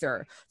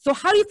nicer. So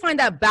how do you find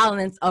that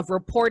balance of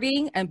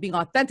reporting and being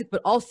authentic,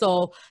 but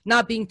also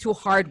not being too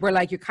hard, where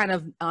like you're kind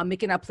of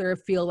making that player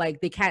feel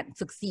like they can't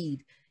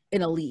succeed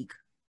in a league?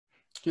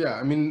 Yeah,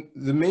 I mean,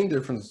 the main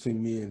difference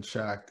between me and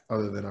Shaq,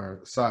 other than our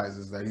size,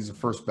 is that he's a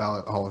first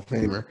ballot Hall of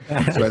Famer.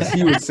 So as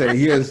he would say,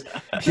 he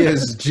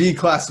has G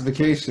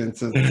classification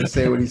to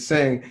say what he's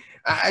saying.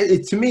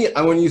 To me,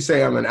 when you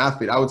say I'm an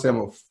athlete, I would say I'm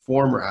a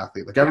former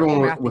athlete. Like,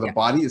 everyone with a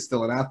body is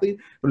still an athlete,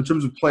 but in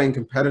terms of playing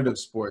competitive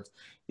sports,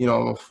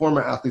 I'm a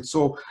former athlete.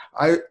 So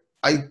I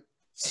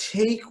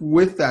take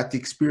with that the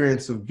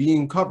experience of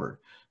being covered,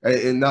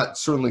 and not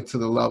certainly to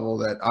the level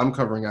that I'm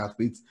covering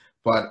athletes,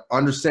 but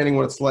understanding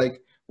what it's like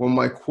when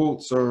my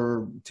quotes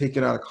are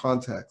taken out of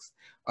context,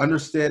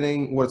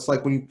 understanding what it's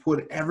like when you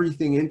put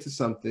everything into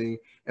something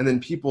and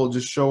then people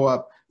just show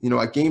up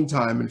at game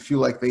time and feel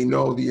like they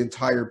know the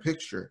entire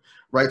picture,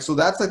 right? So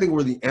that's, I think,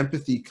 where the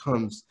empathy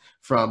comes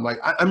from. Like,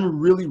 I'm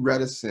really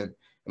reticent,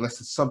 unless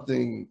it's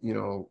something,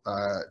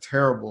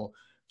 terrible,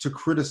 to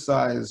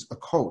criticize a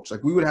coach.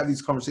 Like, we would have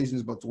these conversations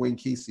about Dwayne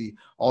Casey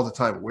all the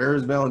time. Where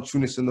is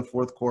Valanciunas in the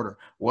fourth quarter?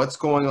 What's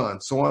going on?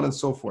 So on and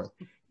so forth.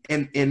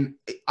 And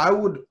I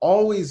would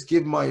always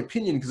give my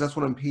opinion, because that's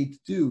what I'm paid to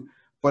do,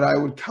 but I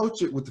would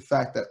couch it with the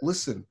fact that,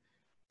 listen,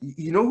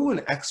 you know who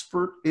an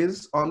expert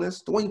is on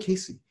this? Dwayne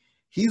Casey.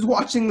 He's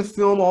watching the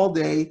film all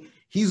day.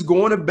 He's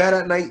going to bed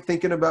at night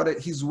thinking about it.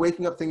 He's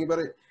waking up thinking about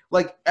it.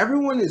 Like,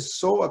 everyone is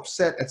so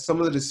upset at some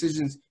of the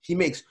decisions he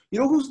makes. You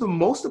know who's the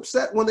most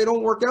upset when they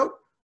don't work out?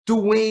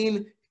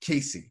 Dwayne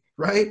Casey,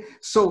 right?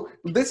 So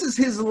this is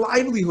his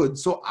livelihood.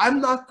 So I'm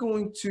not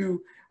going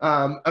to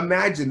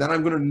imagine that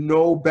I'm going to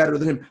know better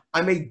than him.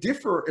 I may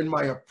differ in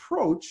my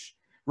approach,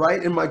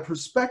 right, in my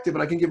perspective,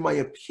 and I can give my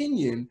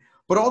opinion.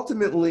 But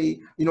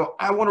ultimately,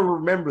 I want to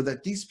remember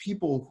that these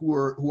people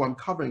who I'm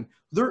covering,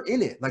 they're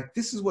in it. Like,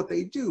 this is what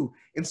they do.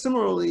 And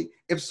similarly,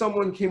 if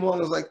someone came along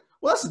and was like,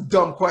 well, that's a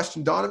dumb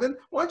question, Donovan.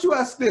 Why don't you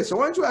ask this? Or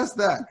why don't you ask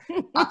that?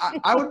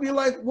 I would be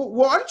like, well,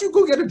 why don't you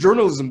go get a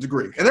journalism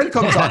degree and then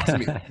come talk to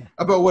me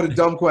about what a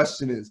dumb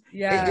question is?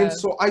 Yeah. And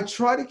so I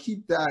try to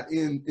keep that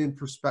in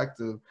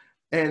perspective.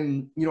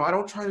 And, you know, I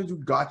don't try to do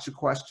gotcha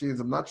questions.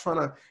 I'm not trying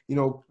to, you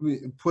know,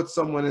 put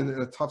someone in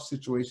a tough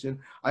situation.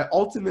 I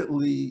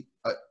ultimately,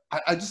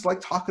 I just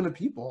like talking to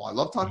people. I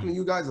love talking to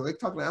you guys. I like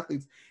talking to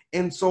athletes.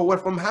 And so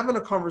if I'm having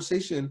a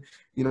conversation,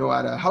 you know,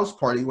 at a house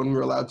party when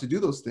we're allowed to do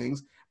those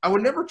things, I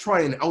would never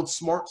try and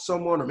outsmart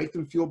someone or make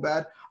them feel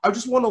bad. I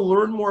just want to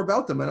learn more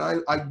about them. And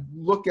I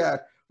look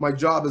at my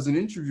job as an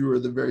interviewer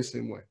the very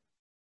same way.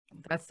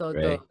 That's so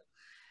dope.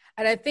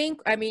 And I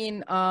think, I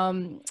mean,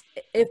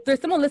 if there's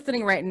someone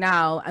listening right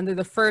now and they're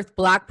the first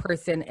Black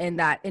person in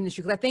that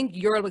industry, because I think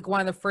you're like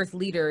one of the first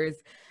leaders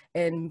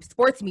in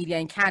sports media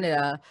in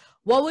Canada,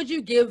 what would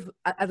you give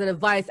as an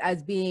advice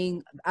as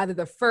being either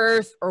the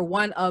first or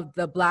one of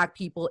the Black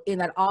people in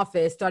that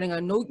office starting a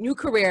new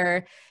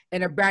career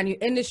in a brand new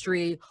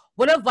industry?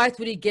 What advice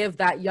would you give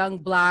that young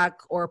Black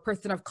or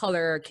person of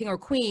color, king or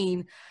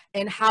queen,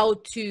 and how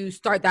to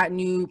start that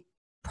new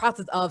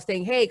process of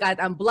saying, hey guys,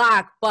 I'm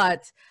Black,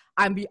 but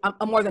I'm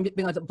more than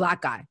being a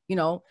Black guy, you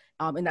know,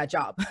 in that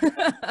job?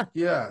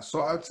 Yeah,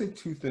 so I would say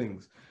two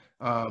things.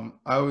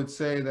 I would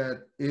say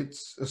that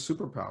it's a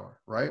superpower,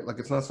 right? Like,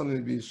 it's not something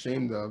to be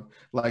ashamed of.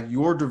 Like,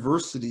 your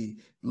diversity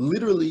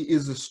literally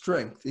is a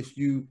strength if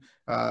you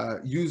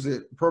use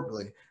it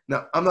appropriately.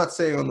 Now, I'm not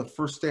saying on the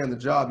first day on the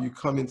job, you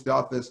come into the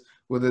office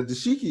with a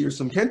dashiki or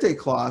some kente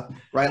cloth,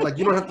 right? Like,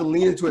 you don't have to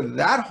lean into it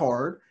that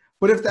hard.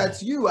 But if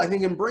that's you, I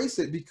think embrace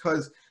it,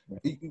 because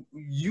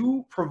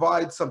you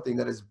provide something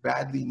that is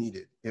badly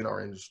needed in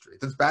our industry,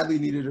 that's badly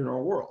needed in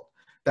our world,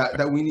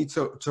 that we need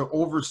to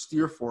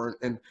oversteer for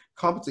and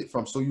compensate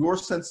from. So your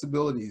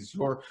sensibilities,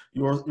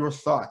 your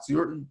thoughts,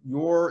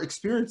 your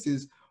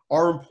experiences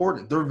are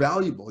important. They're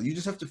valuable. You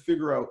just have to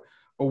figure out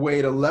a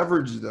way to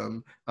leverage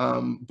them.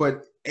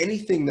 But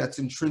anything that's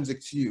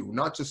intrinsic to you,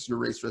 not just your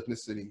race or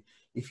ethnicity.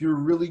 If you're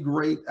really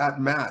great at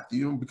math,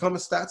 you know, become a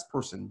stats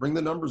person, bring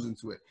the numbers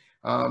into it.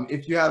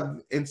 If you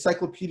have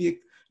encyclopedic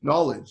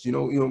knowledge, you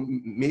know,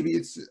 maybe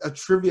it's a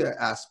trivia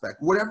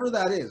aspect, whatever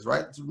that is,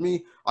 right? For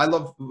me, I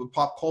love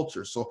pop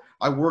culture, so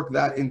I work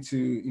that into,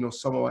 you know,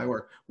 some of my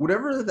work.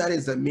 Whatever that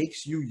is that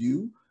makes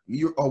you're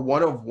a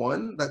one of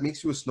one, that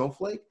makes you a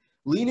snowflake,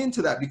 lean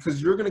into that,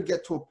 because you're going to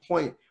get to a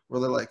point where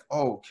they're like,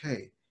 oh,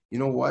 okay, you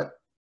know what?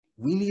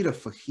 We need a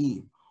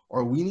Fahim,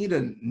 or we need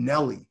a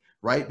Nelly,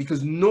 right?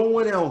 Because no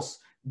one else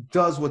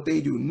does what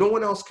they do. No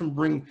one else can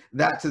bring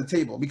that to the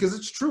table, because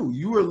it's true.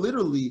 You are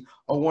literally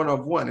a one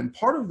of one. And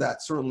part of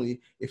that,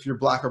 certainly, if you're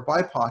Black or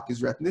BIPOC,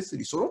 is your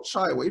ethnicity. So don't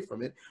shy away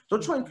from it.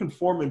 Don't try and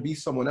conform and be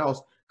someone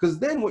else, because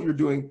then what you're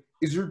doing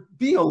is you're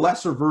being a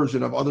lesser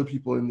version of other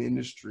people in the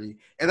industry.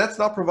 And that's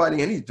not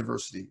providing any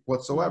diversity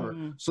whatsoever.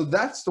 Mm-hmm. So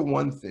that's the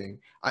one thing.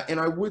 And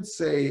I would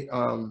say,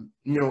 you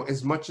know,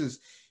 as much as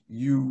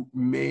you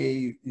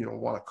may, you know,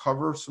 want to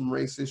cover some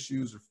race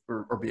issues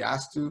or be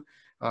asked to,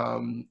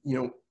 you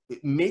know,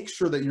 make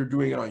sure that you're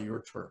doing it on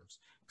your terms,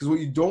 because what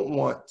you don't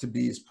want to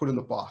be is put in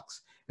the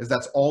box as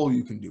that's all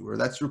you can do, or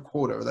that's your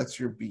quota, or that's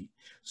your beat.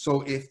 So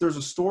if there's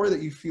a story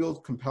that you feel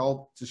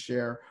compelled to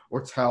share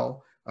or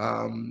tell,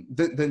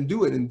 then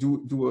do it, and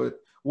do it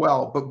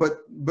well.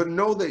 But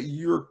know that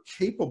you're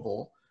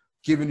capable,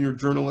 given your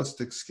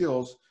journalistic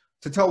skills,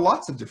 to tell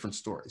lots of different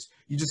stories.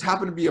 You just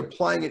happen to be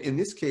applying it in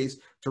this case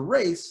to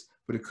race,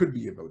 but it could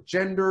be about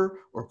gender,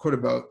 or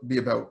could be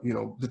about, you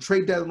know, the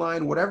trade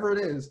deadline, whatever it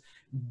is.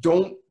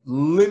 Don't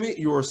limit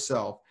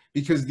yourself,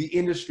 because the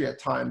industry at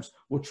times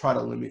will try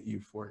to limit you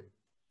for you.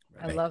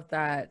 Right. I love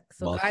that.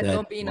 So well guys, said.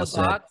 don't be in a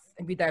box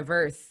and be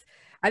diverse.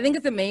 I think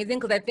it's amazing,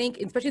 because I think,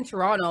 especially in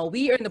Toronto,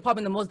 we are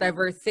probably the most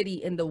diverse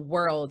city in the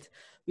world.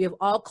 We have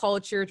all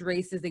cultures,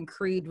 races, and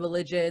creed,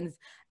 religions,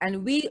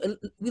 and we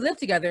live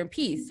together in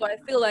peace. So I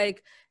feel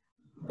like,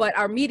 but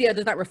our media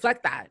does not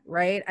reflect that,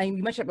 right? And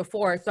you mentioned it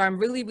before. So I'm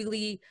really,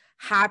 really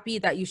happy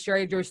that you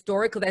shared your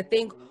story, because I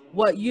think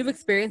what you've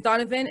experienced,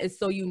 Donovan, is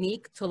so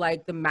unique to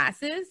like the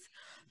masses.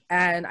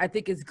 And I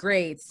think it's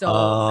great. So that's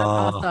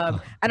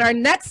awesome. And our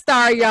next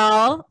star,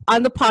 y'all,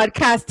 on the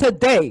podcast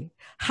today.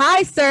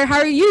 Hi, sir. How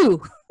are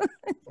you?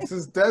 This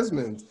is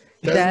Desmond.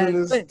 Desmond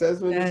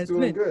is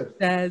doing good.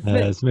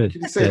 Desmond.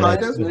 Can you say hi,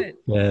 Desmond?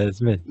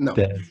 Desmond. No.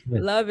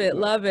 Desmond. Love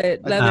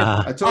it.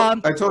 I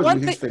told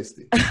you he's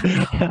feisty.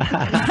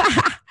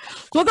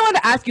 So what I wanted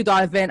to ask you,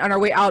 Donovan, on our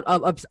way out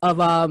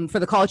of For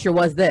the Culture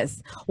was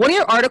this. One of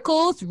your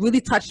articles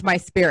really touched my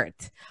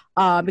spirit,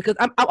 because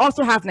I'm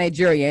also half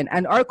Nigerian,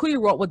 and the article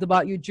you wrote was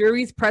about your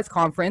jury's press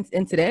conference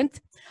incident,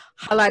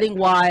 highlighting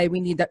why we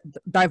need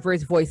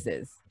diverse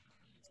voices.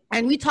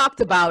 And we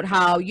talked about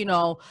how, you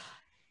know,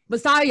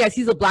 Masai, yes,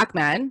 he's a Black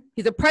man.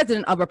 He's a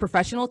president of a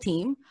professional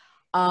team.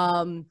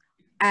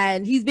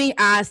 And he's being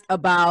asked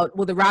about,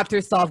 will the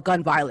Raptors solve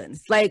gun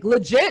violence? Like,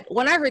 legit,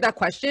 when I heard that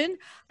question,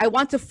 I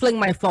want to fling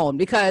my phone,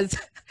 because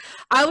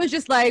I was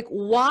just like,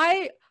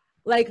 why?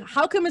 Like,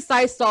 how can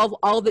Masai solve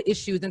all the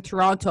issues in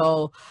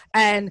Toronto?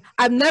 And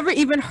I've never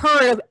even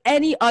heard of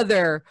any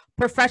other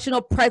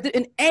professional president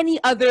in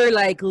any other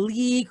like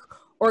league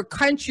or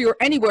country or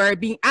anywhere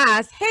being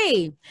asked,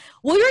 hey,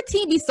 will your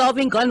team be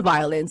solving gun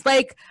violence?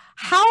 Like,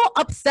 how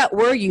upset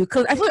were you?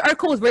 Because I feel like the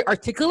article was very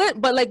articulate,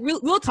 but like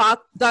real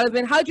talk,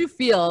 Donovan, how'd you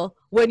feel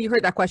when you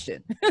heard that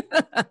question?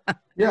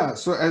 Yeah,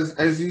 so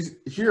as you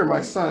hear,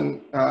 my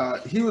son,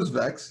 he was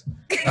vexed,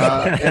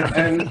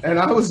 and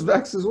I was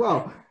vexed as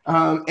well.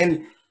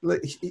 And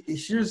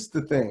here's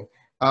the thing.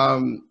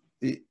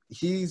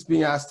 He's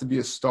being asked to be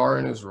a star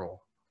in his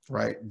role,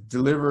 right?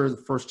 Deliver the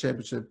first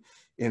championship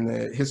in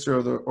the history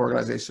of the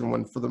organization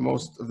when for the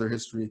most of their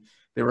history,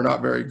 they were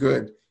not very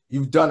good.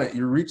 You've done it.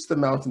 You reached the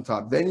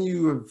mountaintop. Then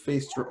you have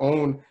faced your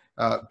own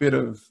bit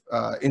of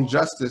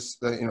injustice,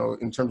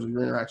 in terms of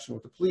your interaction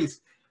with the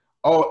police.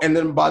 Oh, and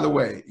then by the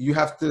way, you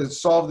have to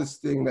solve this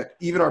thing that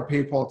even our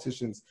paid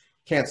politicians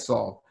can't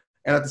solve.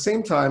 And at the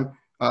same time,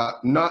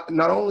 not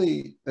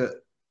only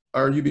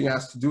are you being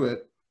asked to do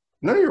it,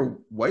 none of your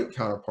white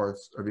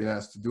counterparts are being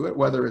asked to do it,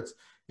 whether it's,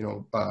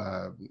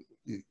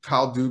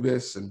 Kyle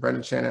Dubas and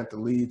Brendan Shanahan at the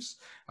Leafs,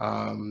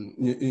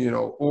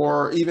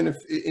 or even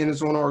if in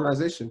his own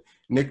organization,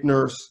 Nick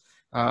Nurse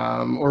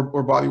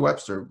or Bobby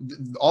Webster.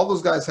 All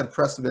those guys had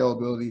press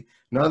availability.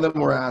 None of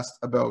them were asked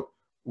about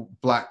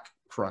Black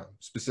crime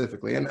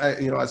specifically. And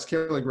as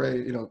Kayla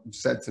Gray,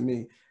 said to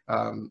me,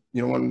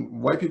 when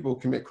white people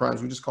commit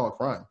crimes, we just call it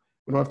crime.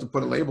 We don't have to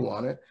put a label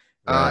on it.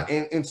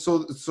 Right.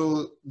 So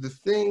the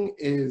thing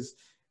is,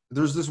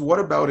 there's this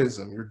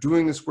whataboutism. You're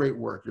doing this great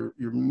work.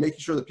 You're making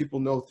sure that people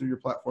know through your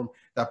platform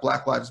that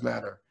Black Lives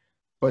Matter.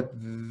 But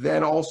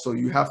then also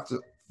you have to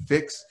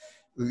fix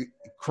the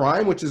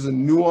crime, which is a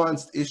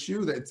nuanced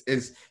issue that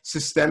is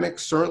systemic,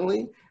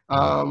 certainly.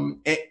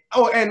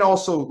 And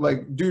also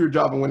like do your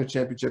job and win a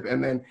championship,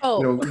 and then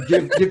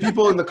give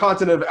people in the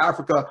continent of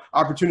Africa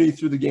opportunity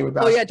through the game of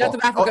basketball. Oh yeah, just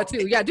of Africa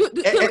too. Yeah,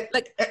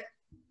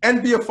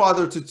 and be a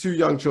father to 2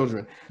 young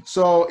children.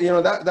 So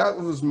that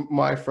was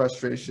my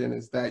frustration,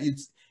 is that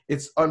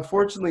it's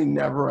unfortunately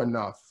never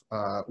enough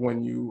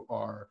when you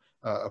are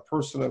a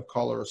person of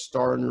color, a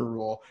star in your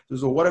role.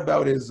 There's a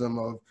whataboutism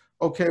of,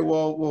 okay,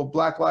 well,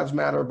 Black Lives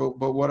Matter,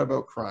 but what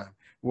about crime?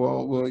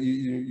 Well,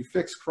 you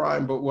fix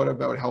crime, but what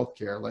about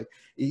healthcare? Like,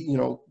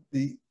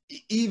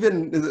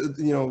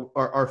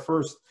 our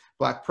first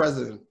Black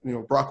president,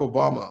 Barack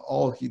Obama,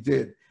 all he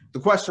did,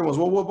 the question was,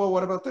 well,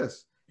 what about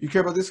this? You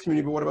care about this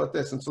community, but what about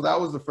this? And so that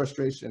was the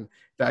frustration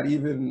that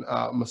even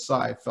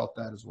Masai felt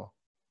that as well.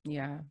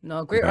 Yeah,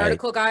 no, great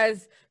article,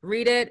 guys.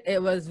 Read it.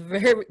 It was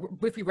very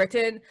briefly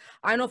written.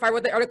 I don't know if I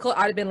wrote the article,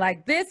 I'd have been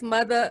like, this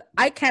mother,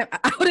 I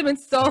would have been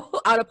so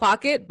out of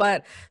pocket,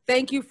 but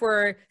thank you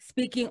for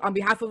speaking on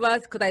behalf of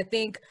us, because I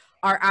think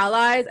our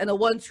allies and the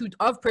ones who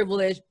of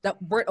privilege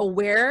that weren't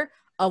aware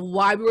of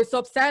why we were so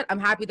upset, I'm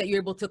happy that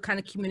you're able to kind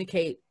of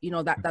communicate,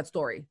 that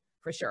story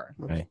for sure.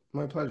 Right.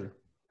 My pleasure.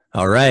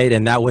 All right,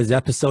 and that was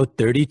episode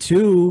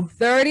 32.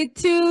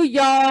 32,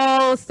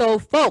 y'all. So,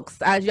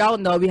 folks, as y'all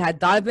know, we had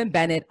Donovan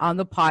Bennett on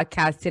the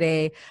podcast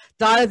today.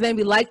 Donovan,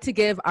 we like to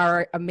give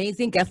our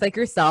amazing guests like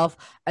yourself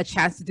a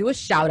chance to do a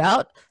shout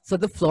out. So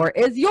the floor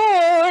is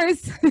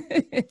yours.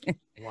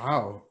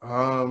 Wow.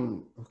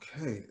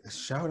 Okay, a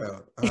shout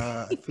out.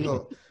 I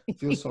feel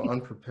so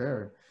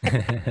unprepared.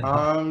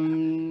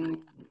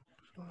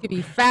 It could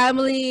be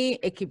family,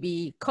 it could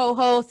be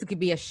co-host, it could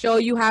be a show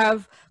you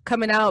have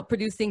coming out,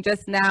 producing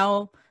just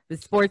now, the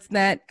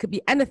Sportsnet, could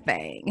be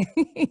anything.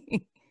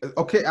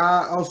 Okay,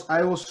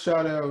 I will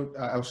shout out.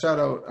 I'll shout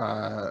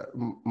out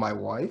my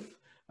wife,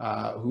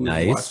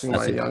 who's watching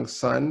my young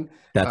son.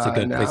 That's a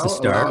good place to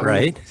start,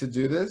 right? To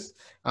do this,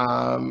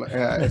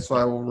 so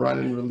I will run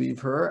and relieve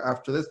her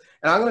after this.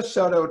 And I'm going to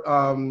shout out,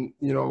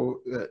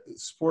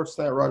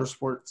 Sportsnet, Rogers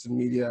Sports and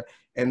Media,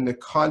 and the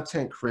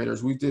content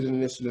creators. We did an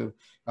initiative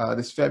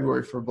this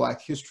February for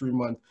Black History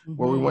Month,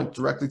 where we went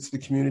directly to the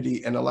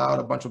community and allowed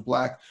a bunch of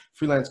Black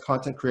freelance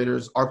content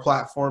creators, our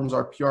platforms,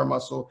 our PR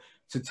muscle,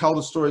 to tell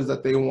the stories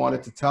that they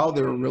wanted to tell.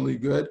 They were really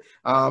good.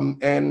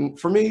 And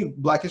for me,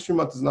 Black History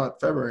Month is not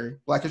February.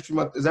 Black History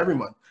Month is every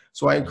month.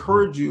 So I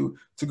encourage you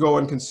to go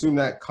and consume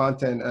that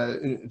content.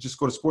 Just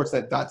go to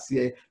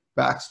sportsnet.ca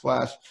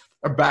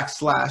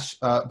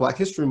 // Black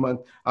History Month,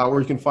 where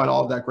you can find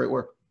all of that great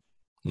work.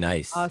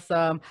 Nice.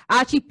 Awesome. I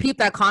actually peeped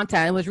that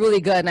content. It was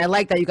really good. And I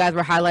like that you guys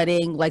were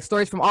highlighting like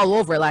stories from all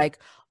over, like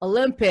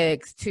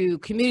Olympics to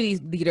community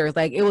leaders.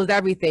 Like it was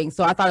everything.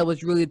 So I thought it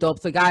was really dope.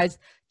 So guys,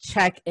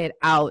 check it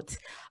out.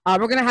 We're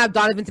going to have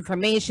Donovan's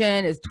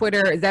information, his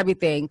Twitter, his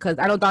everything. Because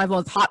I know Donovan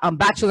was hot on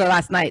Bachelor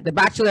last night. The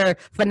Bachelor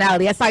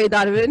finale. I saw you,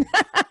 Donovan.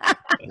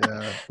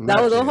 Yeah,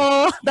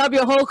 that'll be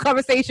a whole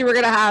conversation we're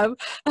gonna have.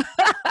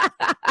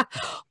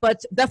 But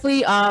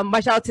definitely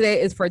my shout out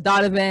today is for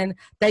Donovan.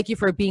 Thank you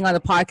for being on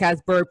the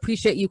podcast, Bird.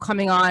 Appreciate you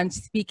coming on,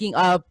 speaking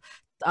up,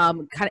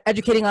 kind of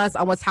educating us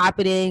on what's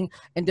happening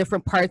in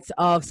different parts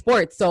of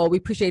sports. So we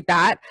appreciate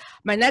that.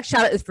 My next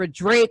shout out is for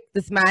Drake.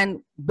 This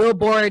man,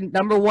 Billboard #1,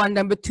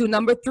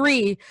 #2,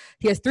 #3.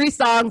 He has 3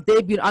 songs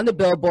debuted on the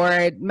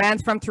Billboard.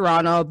 Man's from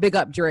Toronto. Big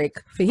up Drake.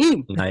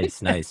 Fahim.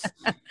 Nice.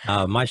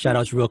 My shout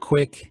outs real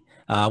quick.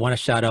 I want to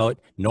shout out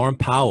Norm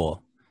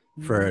Powell.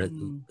 for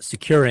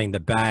securing the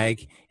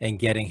bag and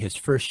getting his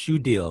first shoe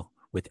deal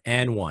with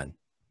And1.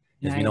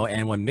 As we know,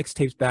 And1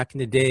 mixtapes back in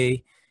the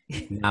day.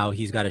 Now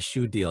he's got a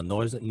shoe deal.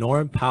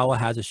 Norm Powell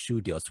has a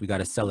shoe deal, so we got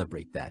to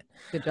celebrate that.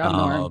 Good job,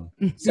 Norm.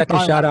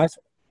 Second shout out.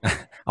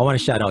 I want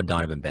to shout out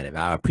Donovan Bennett.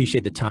 I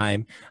appreciate the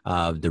time,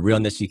 the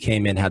realness you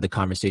came in, had the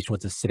conversation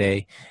with us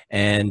today.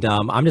 And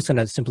I'm just going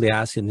to simply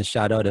ask in the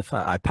shout out if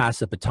I pass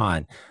the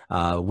baton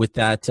with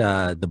that,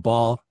 the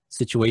ball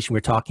situation we're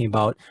talking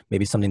about,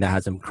 maybe something that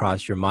hasn't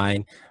crossed your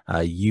mind.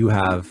 You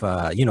have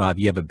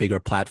a bigger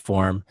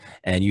platform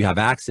and you have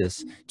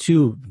access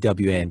to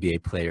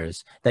WNBA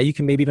players that you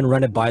can maybe even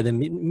run it by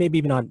them, maybe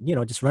even on,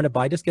 just run it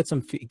by, just get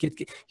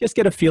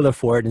a feeler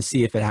for it and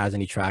see if it has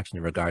any traction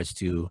in regards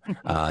to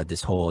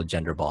this whole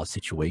gender ball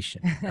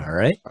situation. All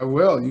right. I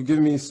will. You give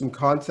me some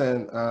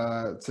content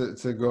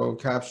to go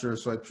capture,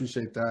 so I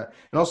appreciate that.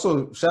 And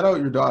also shout out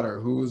your daughter,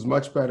 who is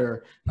much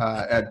better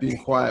at being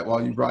quiet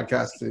while you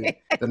broadcasted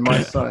than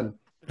my son.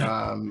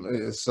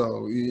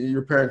 So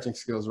your parenting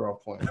skills are on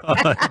point.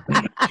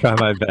 Try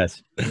my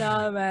best.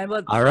 No, man.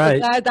 Well, all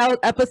right. Guys, that was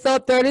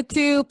episode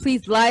 32.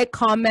 Please like,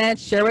 comment,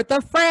 share with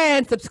a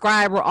friend,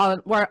 subscribe. We're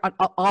on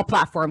all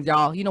platforms,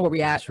 y'all. You know where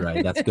we at. That's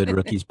right. That's Good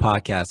Rookies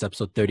Podcast,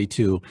 episode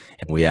 32.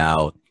 And we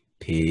out.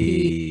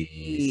 Peace.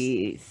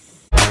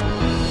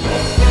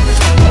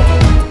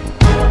 Peace.